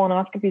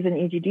colonoscopies and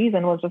EGDs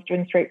and was just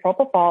doing straight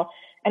propofol,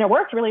 and it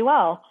worked really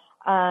well.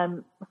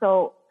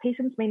 So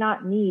patients may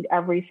not need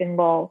every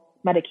single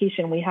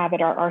medication we have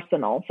at our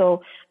arsenal.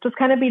 So just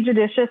kind of be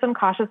judicious and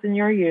cautious in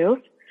your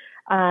use.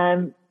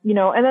 And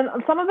then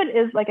some of it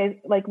is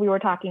like we were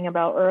talking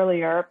about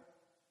earlier,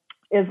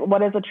 is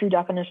what is a true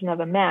definition of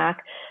a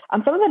MAC.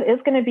 Some of it is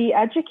going to be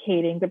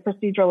educating the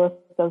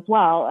proceduralists as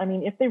well. I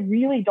mean, if they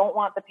really don't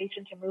want the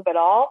patient to move at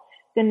all,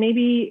 then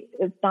maybe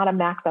it's not a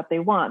MAC that they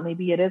want.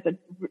 Maybe it is a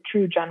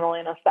true general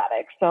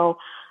anesthetic. So,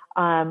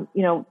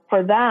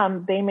 for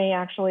them, they may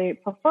actually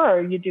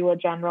prefer you do a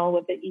general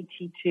with the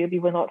ET tube,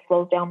 even though it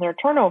slows down their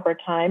turnover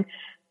time,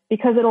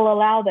 because it'll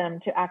allow them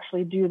to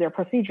actually do their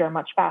procedure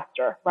much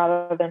faster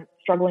rather than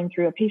struggling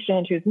through a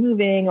patient who's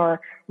moving or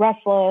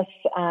restless.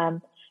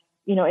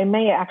 It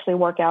may actually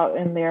work out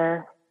in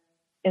their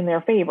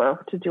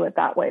favor to do it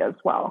that way as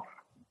well.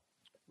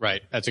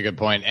 Right. That's a good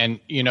point. And,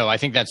 I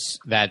think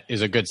that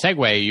is a good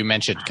segue. You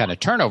mentioned kind of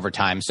turnover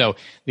time. So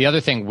the other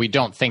thing we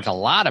don't think a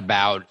lot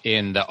about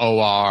in the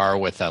OR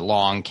with a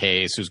long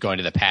case who's going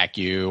to the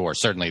PACU or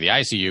certainly the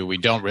ICU, we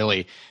don't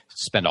really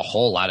spend a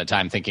whole lot of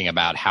time thinking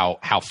about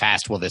how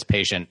fast will this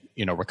patient,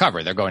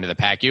 recover. They're going to the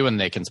PACU and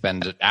they can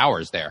spend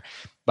hours there.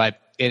 But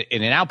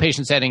in an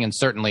outpatient setting and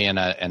certainly in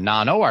a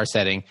non-OR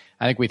setting,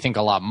 I think we think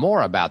a lot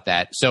more about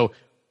that. So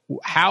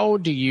how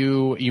do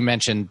you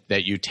mentioned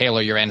that you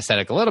tailor your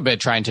anesthetic a little bit,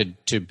 trying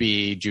to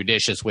be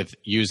judicious with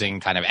using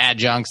kind of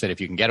adjuncts, that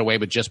if you can get away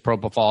with just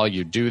propofol,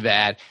 you do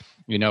that,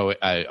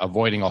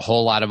 avoiding a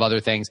whole lot of other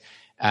things.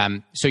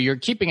 So you're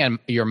keeping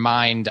your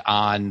mind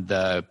on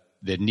the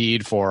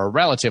need for a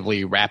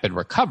relatively rapid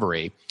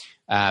recovery,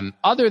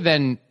 other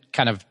than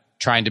kind of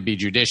trying to be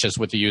judicious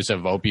with the use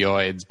of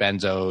opioids,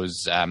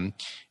 benzos.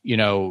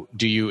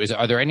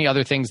 Are there any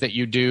other things that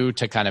you do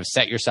to kind of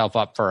set yourself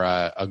up for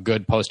a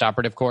good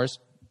postoperative course?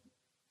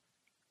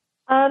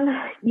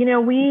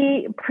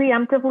 We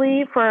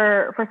preemptively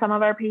for some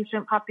of our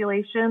patient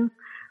populations,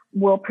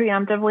 will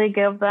preemptively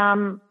give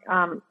them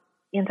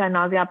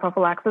anti-nausea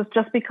prophylaxis,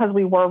 just because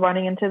we were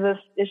running into this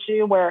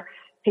issue where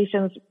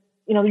patients,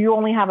 you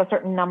only have a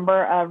certain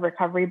number of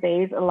recovery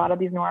bays. A lot of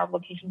these neuro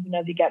locations,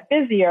 as you get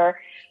busier,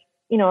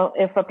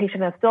 if a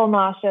patient is still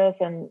nauseous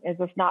and is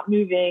just not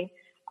moving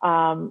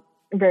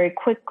very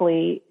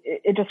quickly,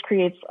 it just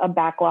creates a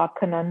backlog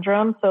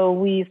conundrum. So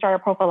we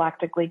started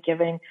prophylactically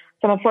giving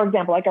some, for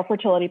example, like our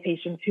fertility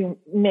patients who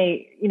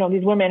may,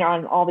 these women are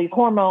on all these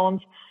hormones,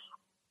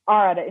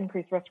 are at an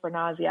increased risk for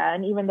nausea.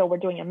 And even though we're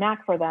doing a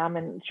MAC for them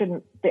and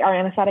our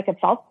anesthetic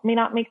itself may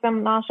not make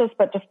them nauseous,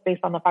 but just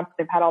based on the fact that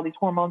they've had all these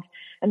hormones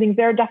and things,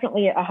 they're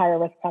definitely a higher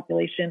risk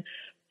population.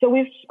 So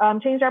we've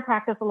changed our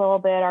practice a little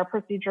bit. Our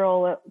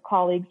procedural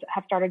colleagues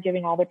have started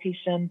giving all their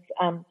patients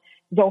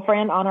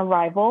Zofran on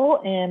arrival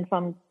and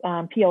some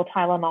PO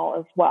Tylenol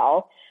as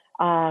well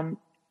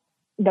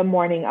the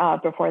morning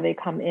of before they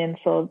come in,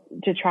 so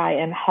to try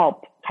and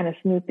help kind of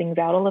smooth things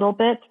out a little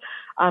bit,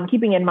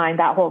 keeping in mind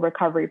that whole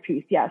recovery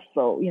piece. Yes,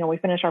 so we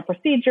finish our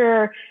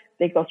procedure,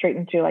 they go straight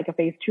into like a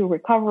phase 2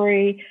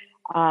 recovery,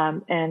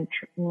 and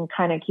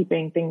kind of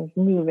keeping things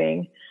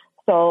moving.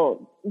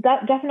 So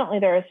that definitely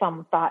there is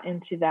some thought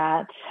into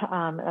that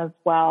as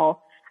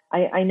well.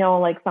 I know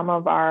like some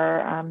of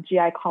our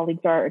GI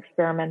colleagues are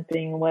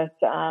experimenting with,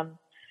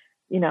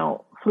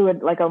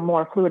 fluid, like a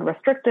more fluid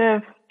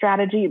restrictive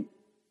strategy,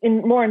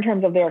 more in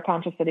terms of their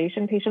conscious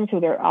sedation patients who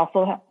they're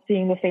also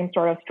seeing the same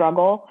sort of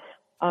struggle.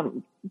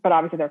 But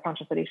obviously their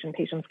conscious sedation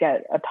patients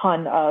get a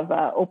ton of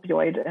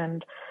opioid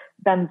and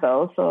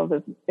benzo.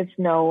 So it's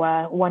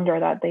no wonder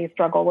that they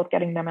struggle with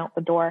getting them out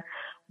the door.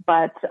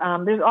 But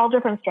there's all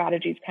different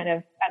strategies kind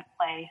of at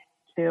play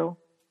to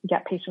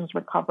get patients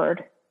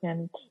recovered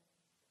and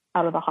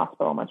out of the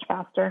hospital much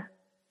faster.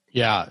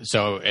 Yeah,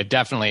 so it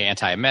definitely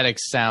antiemetics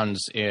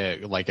sounds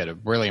like a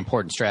really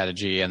important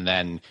strategy. And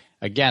then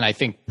again, I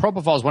think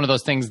propofol is one of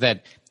those things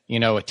that,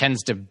 it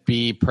tends to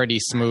be pretty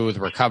smooth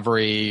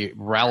recovery,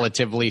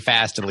 relatively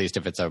fast, at least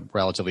if it's a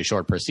relatively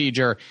short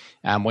procedure.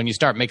 When you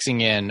start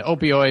mixing in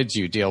opioids,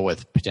 you deal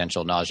with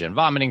potential nausea and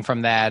vomiting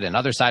from that and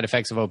other side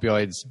effects of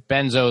opioids.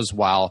 Benzos,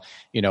 while,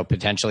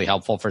 potentially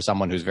helpful for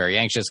someone who's very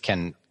anxious,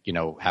 can,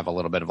 have a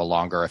little bit of a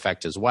longer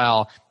effect as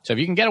well. So if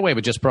you can get away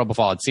with just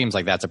propofol, it seems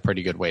like that's a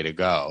pretty good way to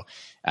go.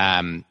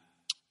 When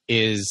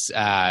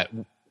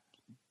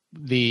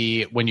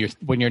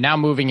you're now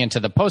moving into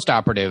the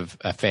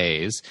postoperative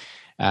phase,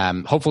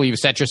 hopefully you've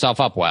set yourself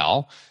up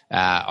well.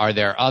 Are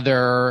there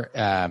other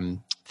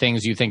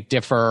things you think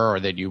differ or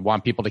that you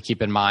want people to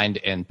keep in mind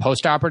in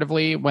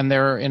postoperatively when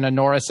they're in a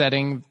NORA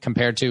setting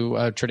compared to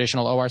a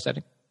traditional OR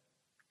setting?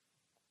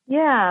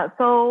 Yeah,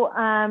 so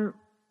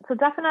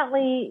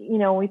definitely, we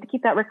have to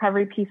keep that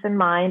recovery piece in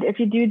mind. If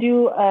you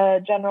do a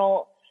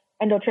general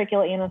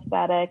endotracheal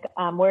anesthetic,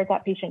 where is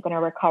that patient going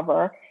to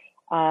recover?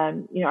 Are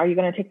you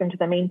going to take them to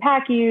the main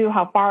PACU?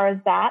 How far is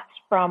that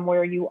from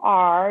where you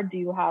are? Do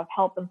you have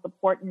help and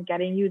support in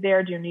getting you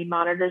there? Do you need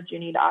monitors? Do you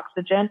need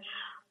oxygen?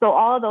 So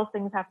all of those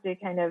things have to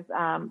kind of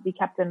be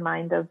kept in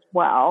mind as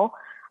well.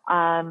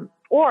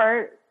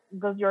 Or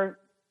does your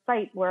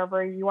site,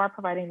 wherever you are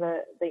providing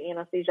the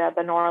anesthesia,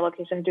 the NORA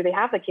location, do they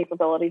have the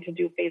capability to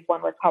do phase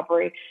 1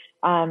 recovery?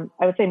 I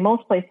would say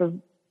most places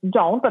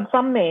don't, but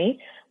some may.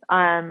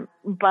 Or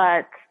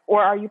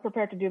are you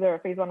prepared to do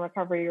the phase 1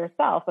 recovery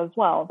yourself as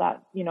well?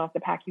 That, if the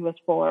PACU is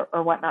full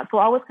or whatnot. So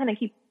always kind of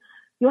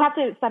you have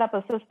to set up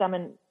a system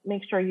and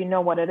make sure you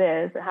know what it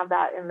is, have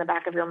that in the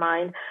back of your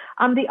mind.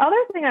 The other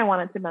thing I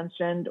wanted to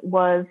mention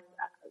was,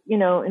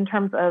 in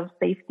terms of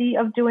safety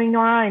of doing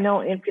NORA, I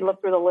know if you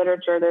look through the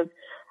literature, there's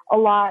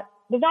not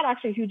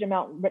actually a huge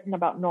amount written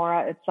about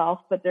NORA itself,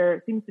 but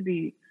there seems to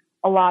be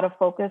a lot of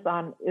focus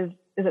on, is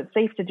it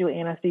safe to do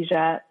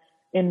anesthesia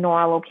in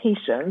NORA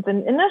locations?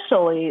 And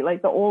initially,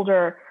 like the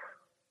older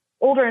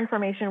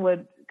information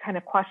would kind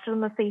of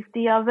question the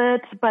safety of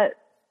it, but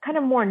kind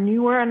of more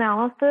newer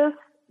analysis,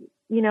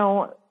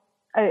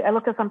 I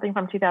looked at something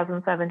from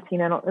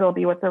 2017 and it'll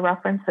be with the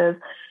references,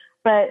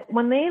 but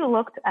when they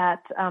looked at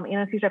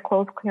anesthesia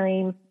closed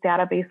claims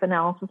database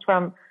analysis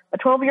from a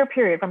 12-year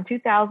period from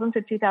 2000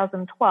 to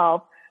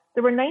 2012,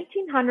 there were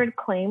 1,900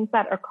 claims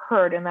that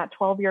occurred in that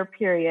 12-year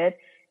period,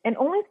 and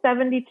only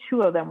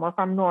 72 of them were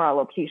from NORA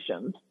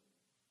locations.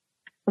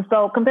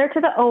 So compared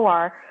to the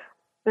OR,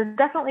 there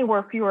definitely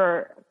were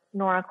fewer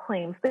NORA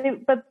claims.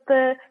 But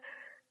the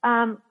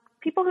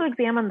people who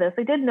examined this,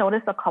 they did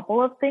notice a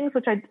couple of things,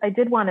 which I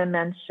did want to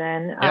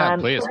mention. Yeah,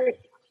 please.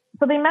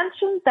 So they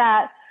mentioned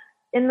that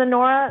in the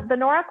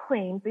NORA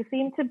claims, they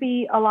seem to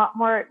be a lot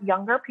more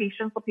younger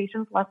patients, so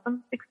patients less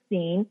than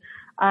 16,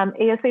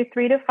 ASA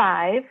 3 to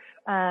 5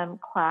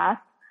 class.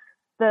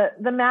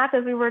 The MAC,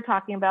 as we were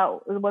talking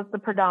about, was the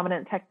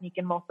predominant technique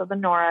in most of the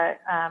NORA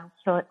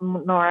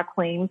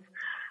claims.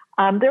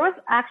 There was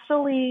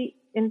actually,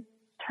 in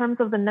terms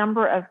of the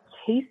number of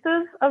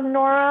cases of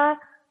NORA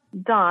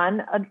done,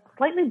 a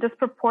slightly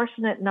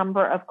disproportionate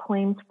number of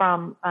claims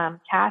from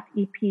cath,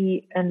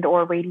 EP, and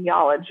or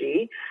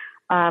radiology.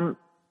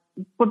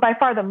 But by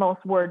far the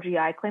most were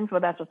GI claims,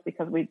 but that's just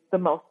because the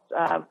most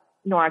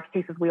NORA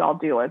cases we all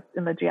do is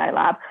in the GI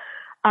lab.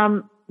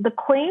 The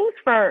claims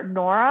for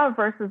NORA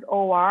versus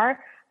OR,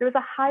 there was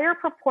a higher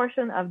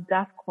proportion of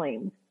death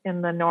claims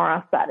in the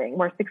NORA setting,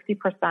 where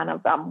 60%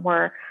 of them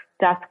were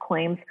death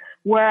claims,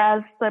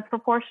 whereas the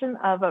proportion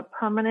of a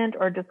permanent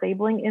or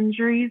disabling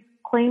injuries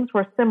claims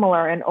were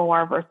similar in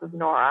OR versus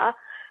NORA.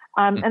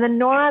 And in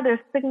NORA, there's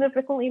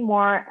significantly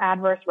more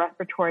adverse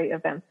respiratory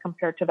events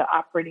compared to the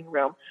operating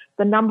room,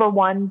 the number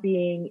one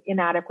being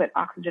inadequate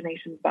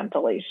oxygenation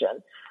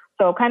ventilation.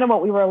 So kind of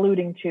what we were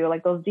alluding to,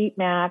 like those deep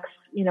max,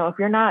 if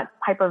you're not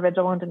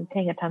hypervigilant and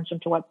paying attention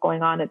to what's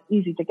going on, it's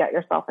easy to get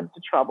yourself into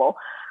trouble.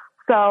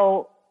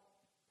 So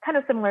kind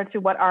of similar to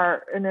what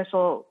our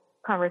initial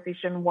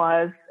conversation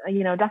was,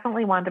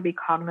 definitely want to be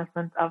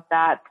cognizant of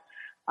that.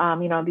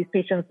 These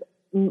patients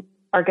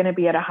are going to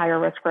be at a higher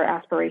risk for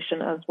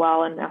aspiration as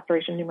well. And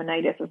aspiration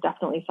pneumonitis is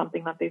definitely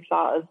something that they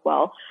saw as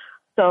well.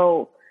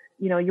 So,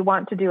 you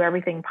want to do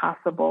everything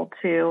possible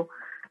to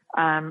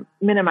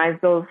minimize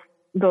those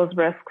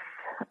risks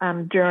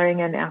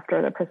during and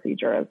after the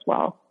procedure as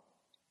well.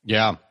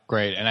 Yeah,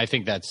 great. And I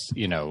think that's,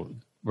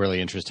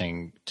 really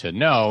interesting to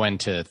know and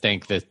to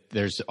think that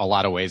there's a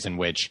lot of ways in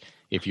which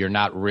if you're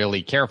not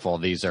really careful,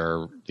 these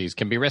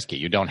can be risky.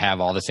 You don't have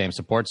all the same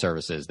support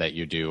services that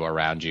you do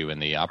around you in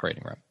the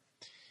operating room.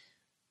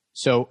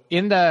 So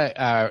in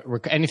the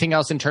anything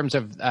else in terms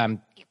of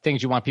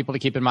things you want people to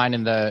keep in mind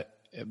in the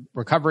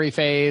recovery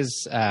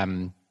phase?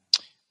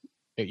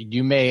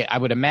 I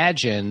would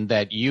imagine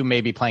that you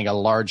may be playing a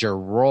larger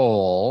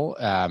role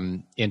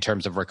in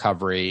terms of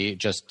recovery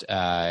just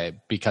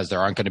because there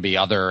aren't going to be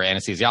other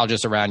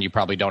anesthesiologists around. You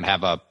probably don't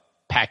have a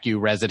PACU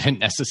resident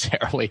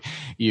necessarily.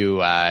 You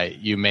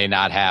may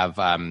not have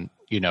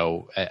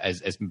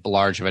as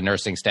large of a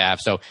nursing staff.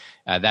 So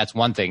that's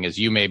one thing, is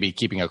you may be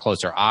keeping a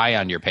closer eye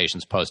on your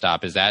patients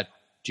post-op. Do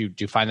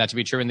you find that to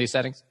be true in these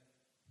settings?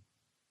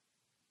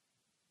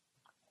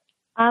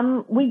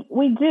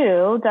 We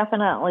do,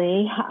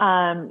 definitely.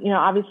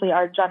 Obviously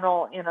our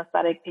general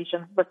anesthetic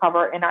patients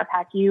recover in our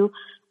PACU,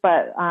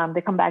 but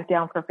they come back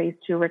down for phase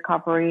 2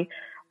 recovery.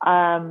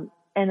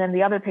 And then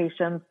the other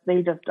patients,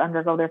 they just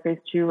undergo their phase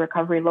 2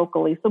 recovery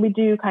locally. So we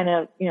do kind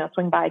of,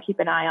 swing by, keep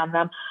an eye on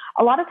them.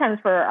 A lot of times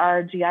for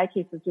our GI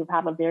cases who've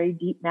had a very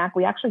deep MAC,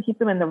 we actually keep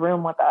them in the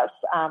room with us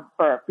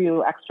for a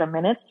few extra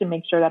minutes to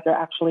make sure that they're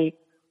actually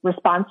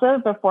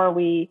responsive before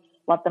we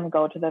let them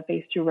go to the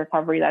phase 2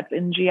 recovery that's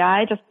in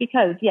GI, just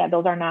because,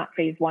 those are not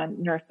phase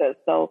 1 nurses.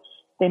 So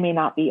they may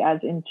not be as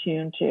in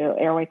tune to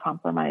airway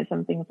compromise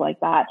and things like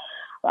that.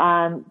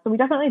 So we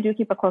definitely do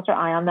keep a closer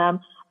eye on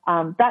them.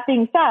 That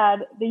being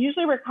said, they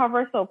usually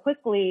recover so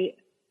quickly,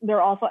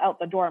 they're also out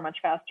the door much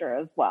faster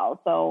as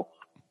well. So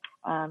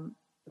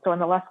in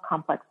the less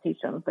complex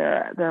patients,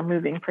 they're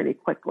moving pretty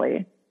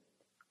quickly.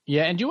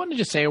 Yeah. And do you want to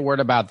just say a word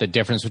about the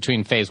difference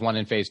between phase 1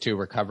 and phase 2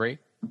 recovery?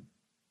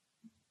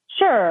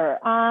 Sure.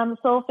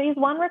 So phase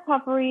 1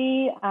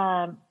 recovery, it's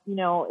a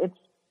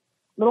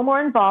little more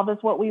involved as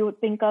what we would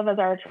think of as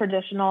our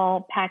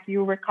traditional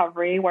PACU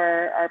recovery,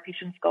 where our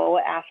patients go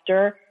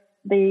after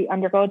they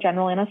undergo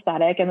general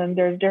anesthetic. And then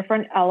there's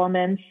different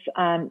elements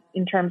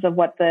in terms of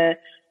what the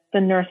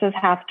nurses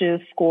have to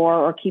score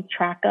or keep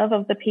track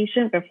of the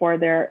patient before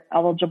they're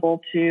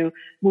eligible to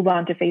move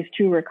on to phase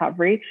 2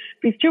 recovery.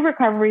 Phase 2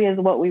 recovery is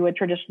what we would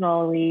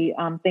traditionally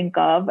think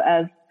of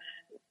as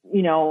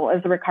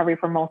the recovery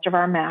for most of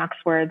our MACs,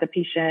 where the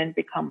patient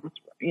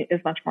is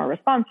much more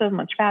responsive,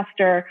 much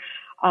faster,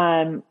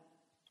 and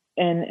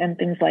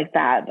things like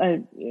that.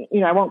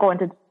 I won't go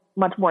into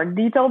much more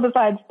detail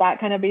besides that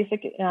kind of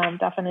basic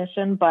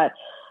definition, but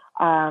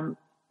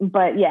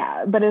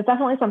it's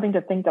definitely something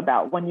to think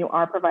about when you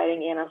are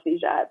providing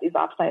anesthesia at these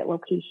offsite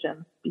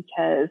locations,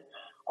 because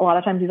a lot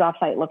of times these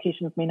offsite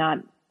locations may not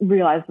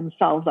realize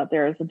themselves that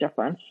there is a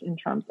difference in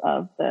terms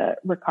of the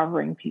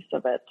recovering piece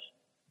of it.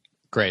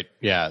 Great.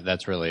 Yeah,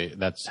 that's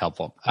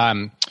helpful.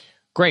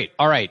 Great.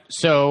 All right.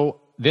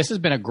 So this has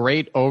been a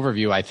great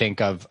overview, I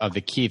think, of the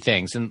key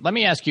things. And let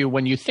me ask you,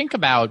 when you think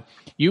about,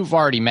 you've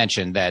already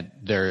mentioned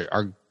that there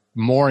are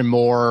more and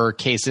more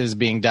cases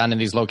being done in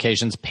these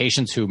locations,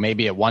 patients who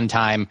maybe at one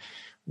time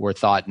were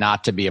thought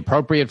not to be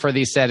appropriate for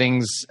these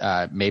settings,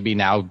 maybe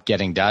now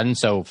getting done.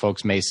 So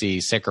folks may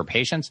see sicker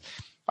patients.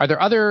 Are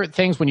there other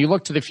things when you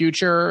look to the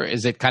future?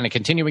 Is it kind of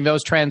continuing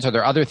those trends? Are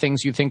there other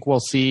things you think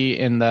we'll see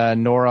in the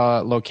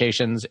NORA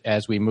locations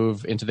as we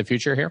move into the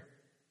future here?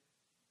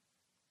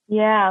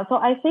 Yeah, so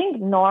I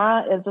think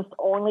Nora is just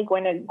only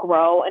going to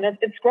grow, and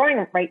it's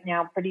growing right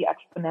now pretty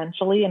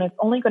exponentially, and it's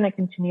only going to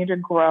continue to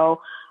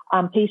grow.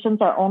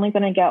 Patients are only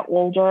going to get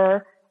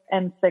older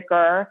and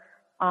sicker,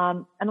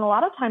 and a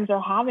lot of times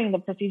they're having the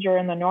procedure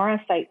in the Nora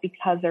site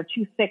because they're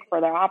too sick for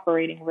their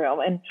operating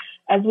room. And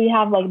as we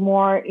have like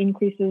more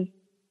increases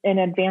in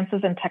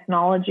advances in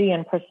technology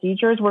and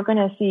procedures, we're going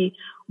to see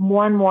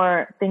more and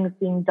more things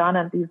being done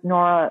at these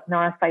Nora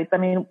sites. I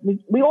mean,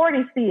 we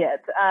already see it.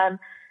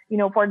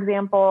 For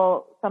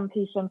example, some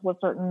patients with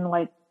certain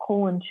like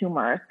colon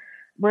tumors,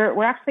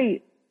 we're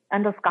actually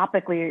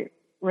endoscopically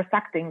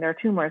resecting their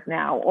tumors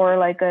now, or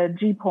like a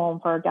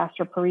GPOM for a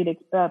gastroparetic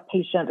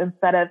patient.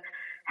 Instead of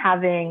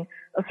having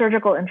a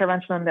surgical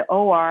intervention in the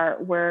OR,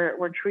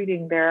 we're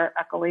treating their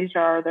achalasia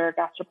or their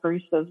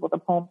gastroparesis with a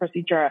POEM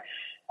procedure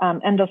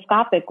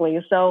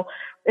endoscopically. So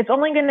it's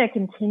only going to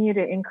continue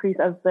to increase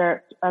as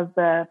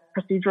the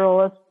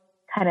proceduralists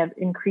kind of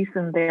increase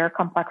in their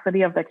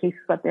complexity of the cases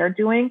that they're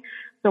doing.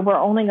 So we're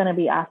only going to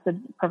be asked to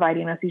provide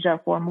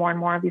anesthesia for more and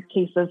more of these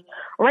cases.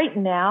 Right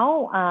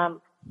now,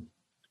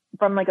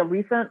 from like a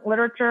recent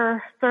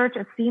literature search,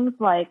 it seems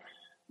like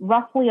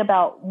roughly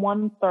about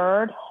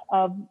 1/3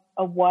 of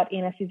what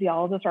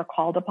anesthesiologists are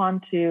called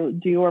upon to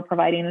do or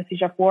provide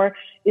anesthesia for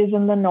is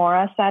in the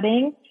Nora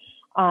setting.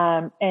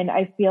 And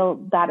I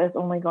feel that is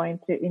only going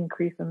to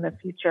increase in the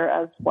future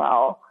as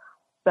well.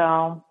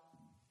 So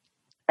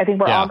I think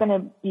we're all going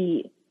to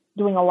be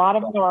doing a lot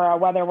of Nora,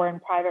 whether we're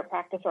in private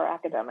practice or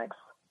academics.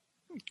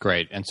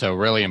 Great. And so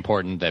really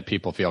important that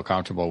people feel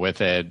comfortable with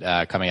it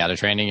coming out of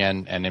training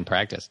and in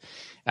practice.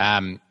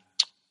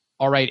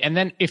 All right. And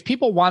then if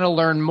people want to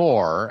learn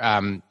more,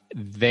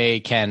 they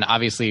can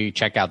obviously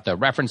check out the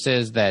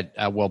references that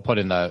we'll put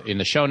in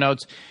the show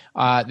notes.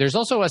 There's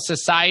also a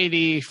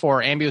Society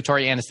for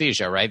Ambulatory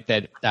Anesthesia, right,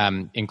 that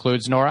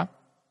includes Nora?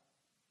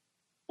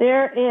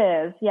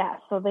 There is, yes.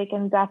 So they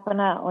can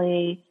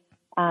definitely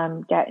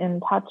get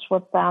in touch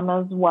with them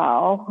as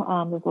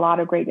well. There's a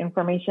lot of great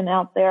information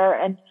out there.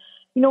 And,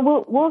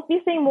 we'll be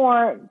seeing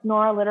more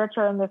Nora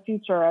literature in the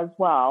future as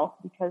well,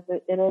 because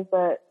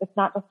it's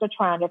not just a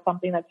trend, it's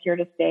something that's here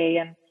to stay,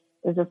 and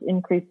is just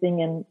increasing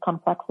in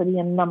complexity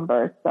and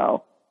numbers.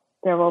 So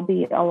there will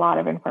be a lot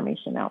of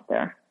information out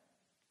there.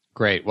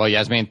 Great. Well,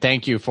 Yasmeen,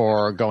 thank you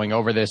for going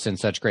over this in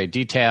such great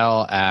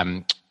detail.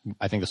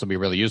 I think this will be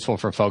really useful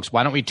for folks.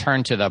 Why don't we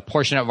turn to the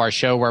portion of our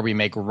show where we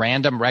make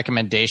random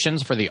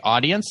recommendations for the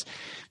audience?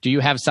 Do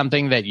you have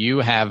something that you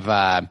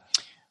have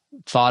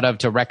thought of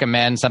to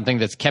recommend, something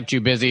that's kept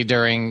you busy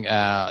during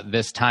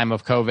this time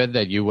of COVID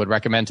that you would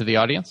recommend to the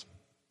audience?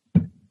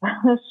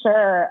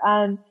 Sure.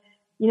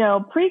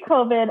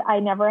 Pre-COVID, I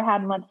never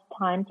had much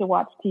time to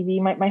watch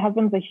TV. My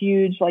husband's a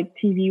huge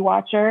TV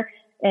watcher,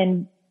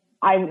 and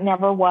I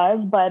never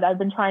was, but I've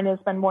been trying to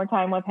spend more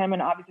time with him,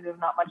 and obviously there's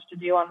not much to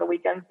do on the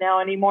weekends now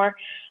anymore.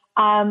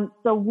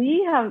 So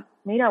we have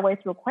made our way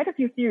through quite a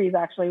few series,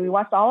 actually. We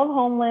watched all of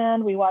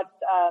Homeland.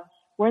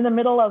 We're in the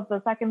middle of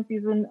the second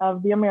season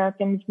of The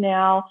Americans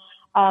now.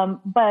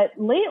 But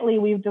lately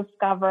we've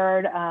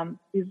discovered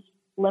these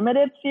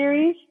limited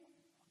series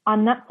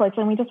on Netflix,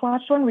 and we just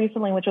watched one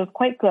recently, which was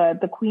quite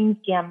good, The Queen's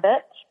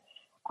Gambit.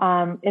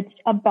 It's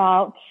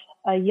about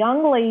a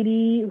young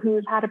lady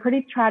who's had a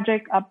pretty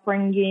tragic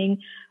upbringing,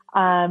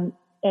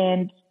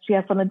 and she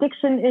has some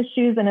addiction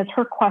issues, and it's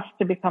her quest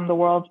to become the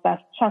world's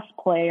best chess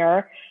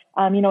player.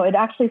 It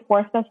actually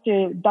forced us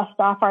to dust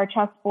off our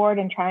chessboard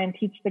and try and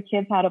teach the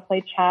kids how to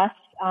play chess.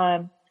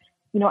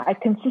 I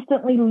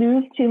consistently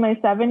lose to my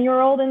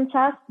 7-year-old in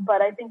chess,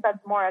 but I think that's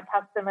more a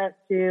testament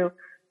to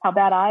how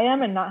bad I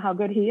am and not how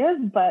good he is,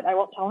 but I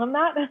won't tell him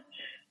that.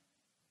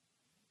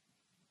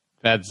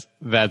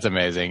 That's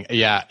amazing.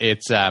 Yeah,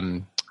 it's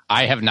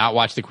I have not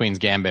watched The Queen's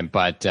Gambit,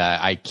 but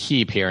I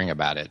keep hearing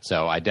about it,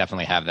 so I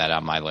definitely have that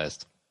on my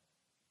list.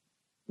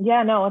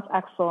 Yeah, no, it's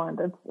excellent.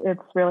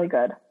 It's really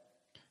good.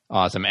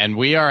 Awesome. And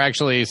we are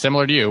actually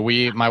similar to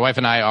you. My wife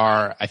and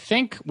I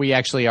think we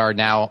actually are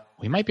now,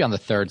 we might be on the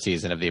 3rd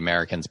season of The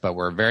Americans, but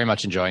we're very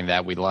much enjoying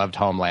that. We loved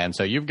Homeland.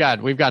 So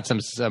we've got some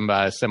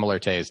similar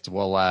taste.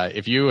 We'll,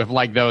 if you have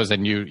liked those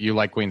and you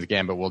like Queen's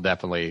Gambit,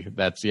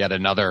 that's yet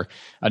another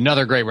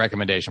great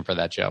recommendation for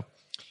that show.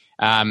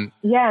 Well,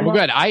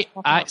 good.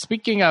 I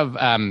speaking of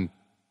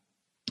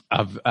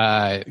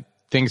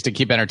things to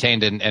keep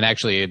entertained, and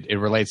actually it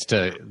relates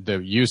to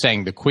you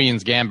saying The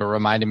Queen's Gambit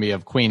reminded me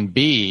of Queen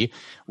Bee,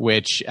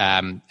 which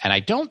and I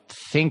don't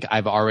think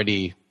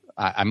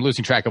I'm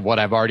losing track of what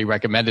I've already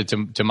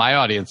recommended to my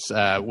audience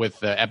with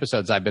the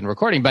episodes I've been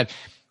recording, but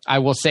I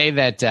will say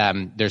that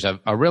there's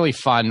a really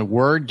fun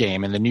word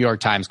game in the New York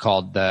Times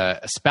called the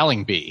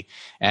Spelling Bee.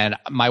 And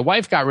my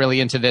wife got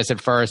really into this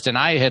at first, and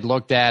I had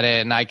looked at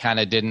it, and I kind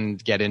of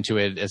didn't get into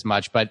it as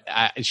much. But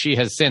she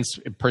has since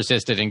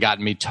persisted and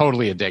gotten me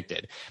totally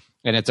addicted.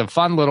 And it's a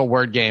fun little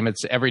word game.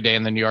 It's every day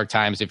in the New York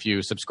Times. If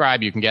you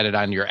subscribe, you can get it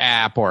on your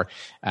app, or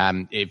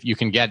if you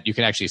can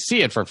actually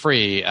see it for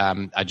free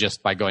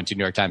just by going to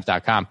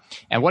NewYorkTimes.com.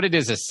 And what it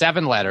is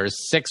 7 letters,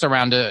 6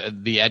 around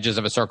the edges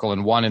of a circle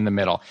and 1 in the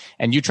middle.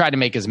 And you try to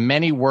make as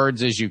many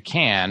words as you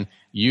can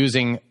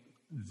using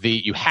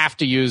you have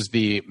to use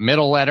the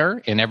middle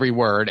letter in every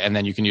word, and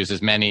then you can use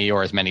as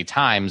many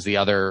times the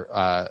other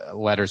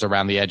letters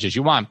around the edge as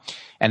you want.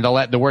 And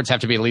the words have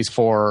to be at least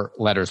 4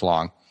 letters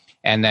long.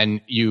 And then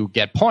you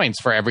get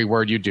points for every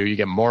word you do. You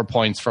get more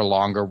points for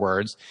longer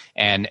words.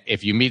 And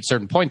if you meet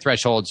certain point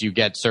thresholds, you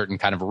get certain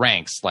kind of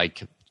ranks,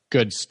 like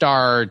good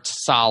start,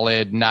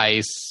 solid,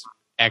 nice,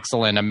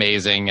 excellent,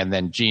 amazing, and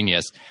then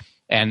genius.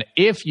 And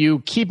if you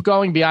keep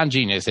going beyond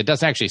genius, it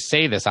doesn't actually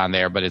say this on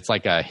there, but it's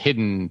like a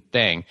hidden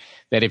thing,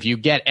 that if you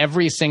get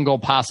every single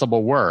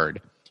possible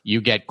word,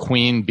 you get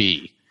Queen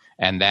Bee.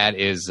 And that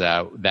is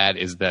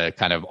the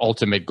kind of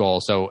ultimate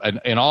goal. So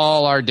in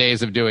all our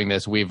days of doing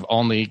this, we've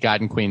only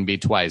gotten Queen Bee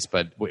twice,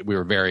 but we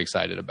were very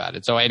excited about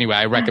it. So anyway,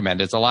 I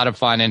recommend it. It's a lot of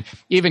fun. And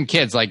even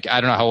kids, like,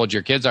 I don't know how old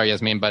your kids are,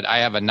 Yasmin, but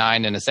I have a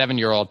 9 and a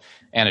 7-year-old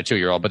and a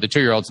 2-year-old, but the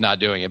 2-year-old's not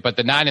doing it. But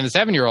the 9 and the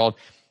 7-year-old,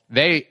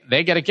 they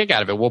get a kick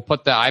out of it. We'll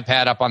put the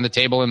iPad up on the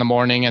table in the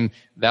morning, and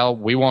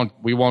we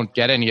won't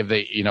get any of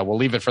the, we'll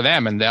leave it for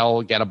them, and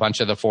they'll get a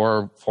bunch of the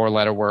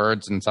 4-letter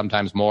words and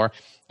sometimes more.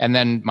 And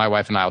then my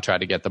wife and I will try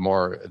to get the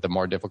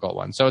more difficult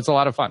ones. So it's a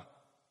lot of fun.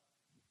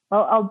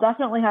 Well, I'll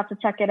definitely have to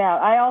check it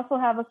out. I also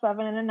have a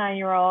 7 and a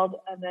 9-year-old,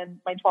 and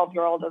then my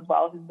 12-year-old as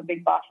well, who's the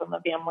big boss in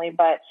the family.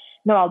 But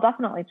no, I'll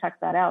definitely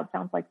check that out.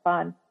 Sounds like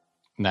fun.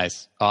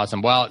 Nice.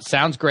 Awesome. Well, it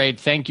sounds great.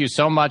 Thank you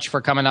so much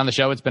for coming on the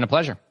show. It's been a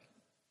pleasure.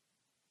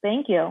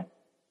 Thank you.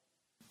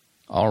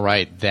 All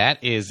right,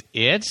 that is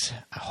it.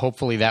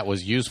 Hopefully that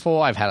was useful.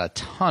 I've had a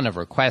ton of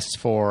requests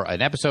for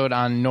an episode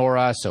on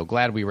Nora, so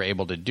glad we were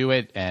able to do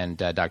it, and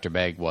Dr.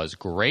 Begg was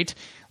great.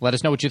 Let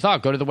us know what you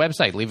thought. Go to the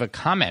website, leave a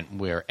comment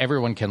where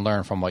everyone can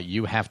learn from what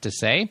you have to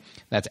say.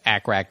 That's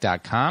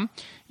ACRAC.com.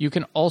 You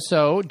can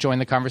also join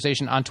the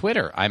conversation on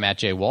Twitter. I'm at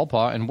Jay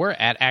Wolpaw, and we're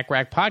at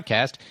ACRAC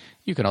Podcast.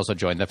 You can also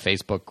join the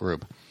Facebook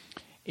group.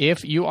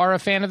 If you are a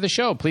fan of the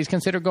show, please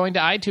consider going to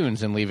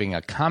iTunes and leaving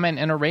a comment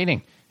and a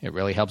rating. It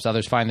really helps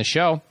others find the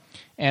show.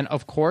 And,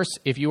 of course,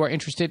 if you are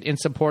interested in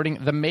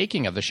supporting the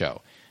making of the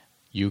show,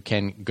 you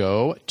can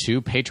go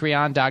to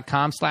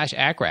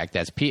patreon.com/ACRAC.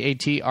 That's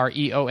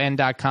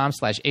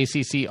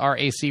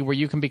patreon.com/ACCRAC, where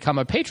you can become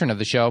a patron of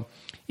the show.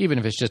 Even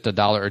if it's just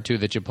 $1 or $2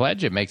 that you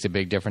pledge, it makes a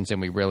big difference,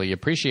 and we really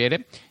appreciate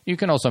it. You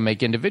can also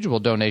make individual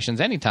donations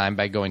anytime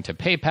by going to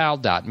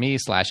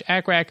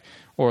paypal.me/ACRAC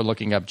or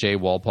looking up Jay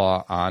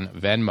Wolpaw on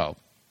Venmo.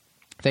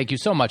 Thank you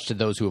so much to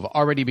those who have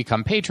already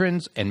become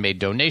patrons and made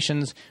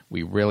donations.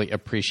 We really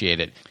appreciate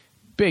it.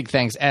 Big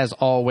thanks, as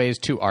always,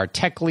 to our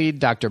tech lead,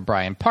 Dr.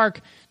 Brian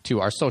Park, to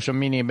our social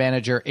media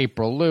manager,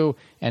 April Liu,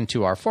 and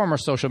to our former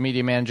social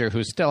media manager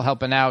who's still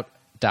helping out,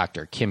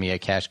 Dr. Kimia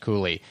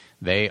Kashkuli.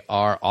 They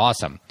are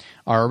awesome.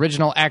 Our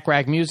original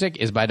ACRAC music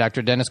is by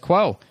Dr. Dennis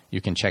Quo.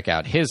 You can check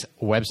out his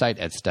website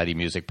at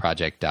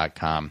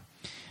studymusicproject.com.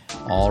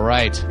 All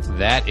right,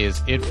 that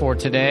is it for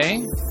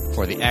today.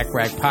 For the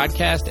ACRAC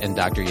podcast and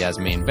Dr.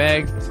 Yasmin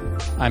Begg,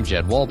 I'm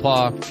Jed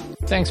Wolpaw.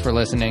 Thanks for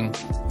listening.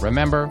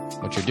 Remember,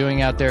 what you're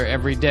doing out there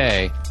every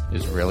day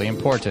is really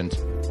important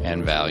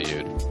and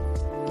valued.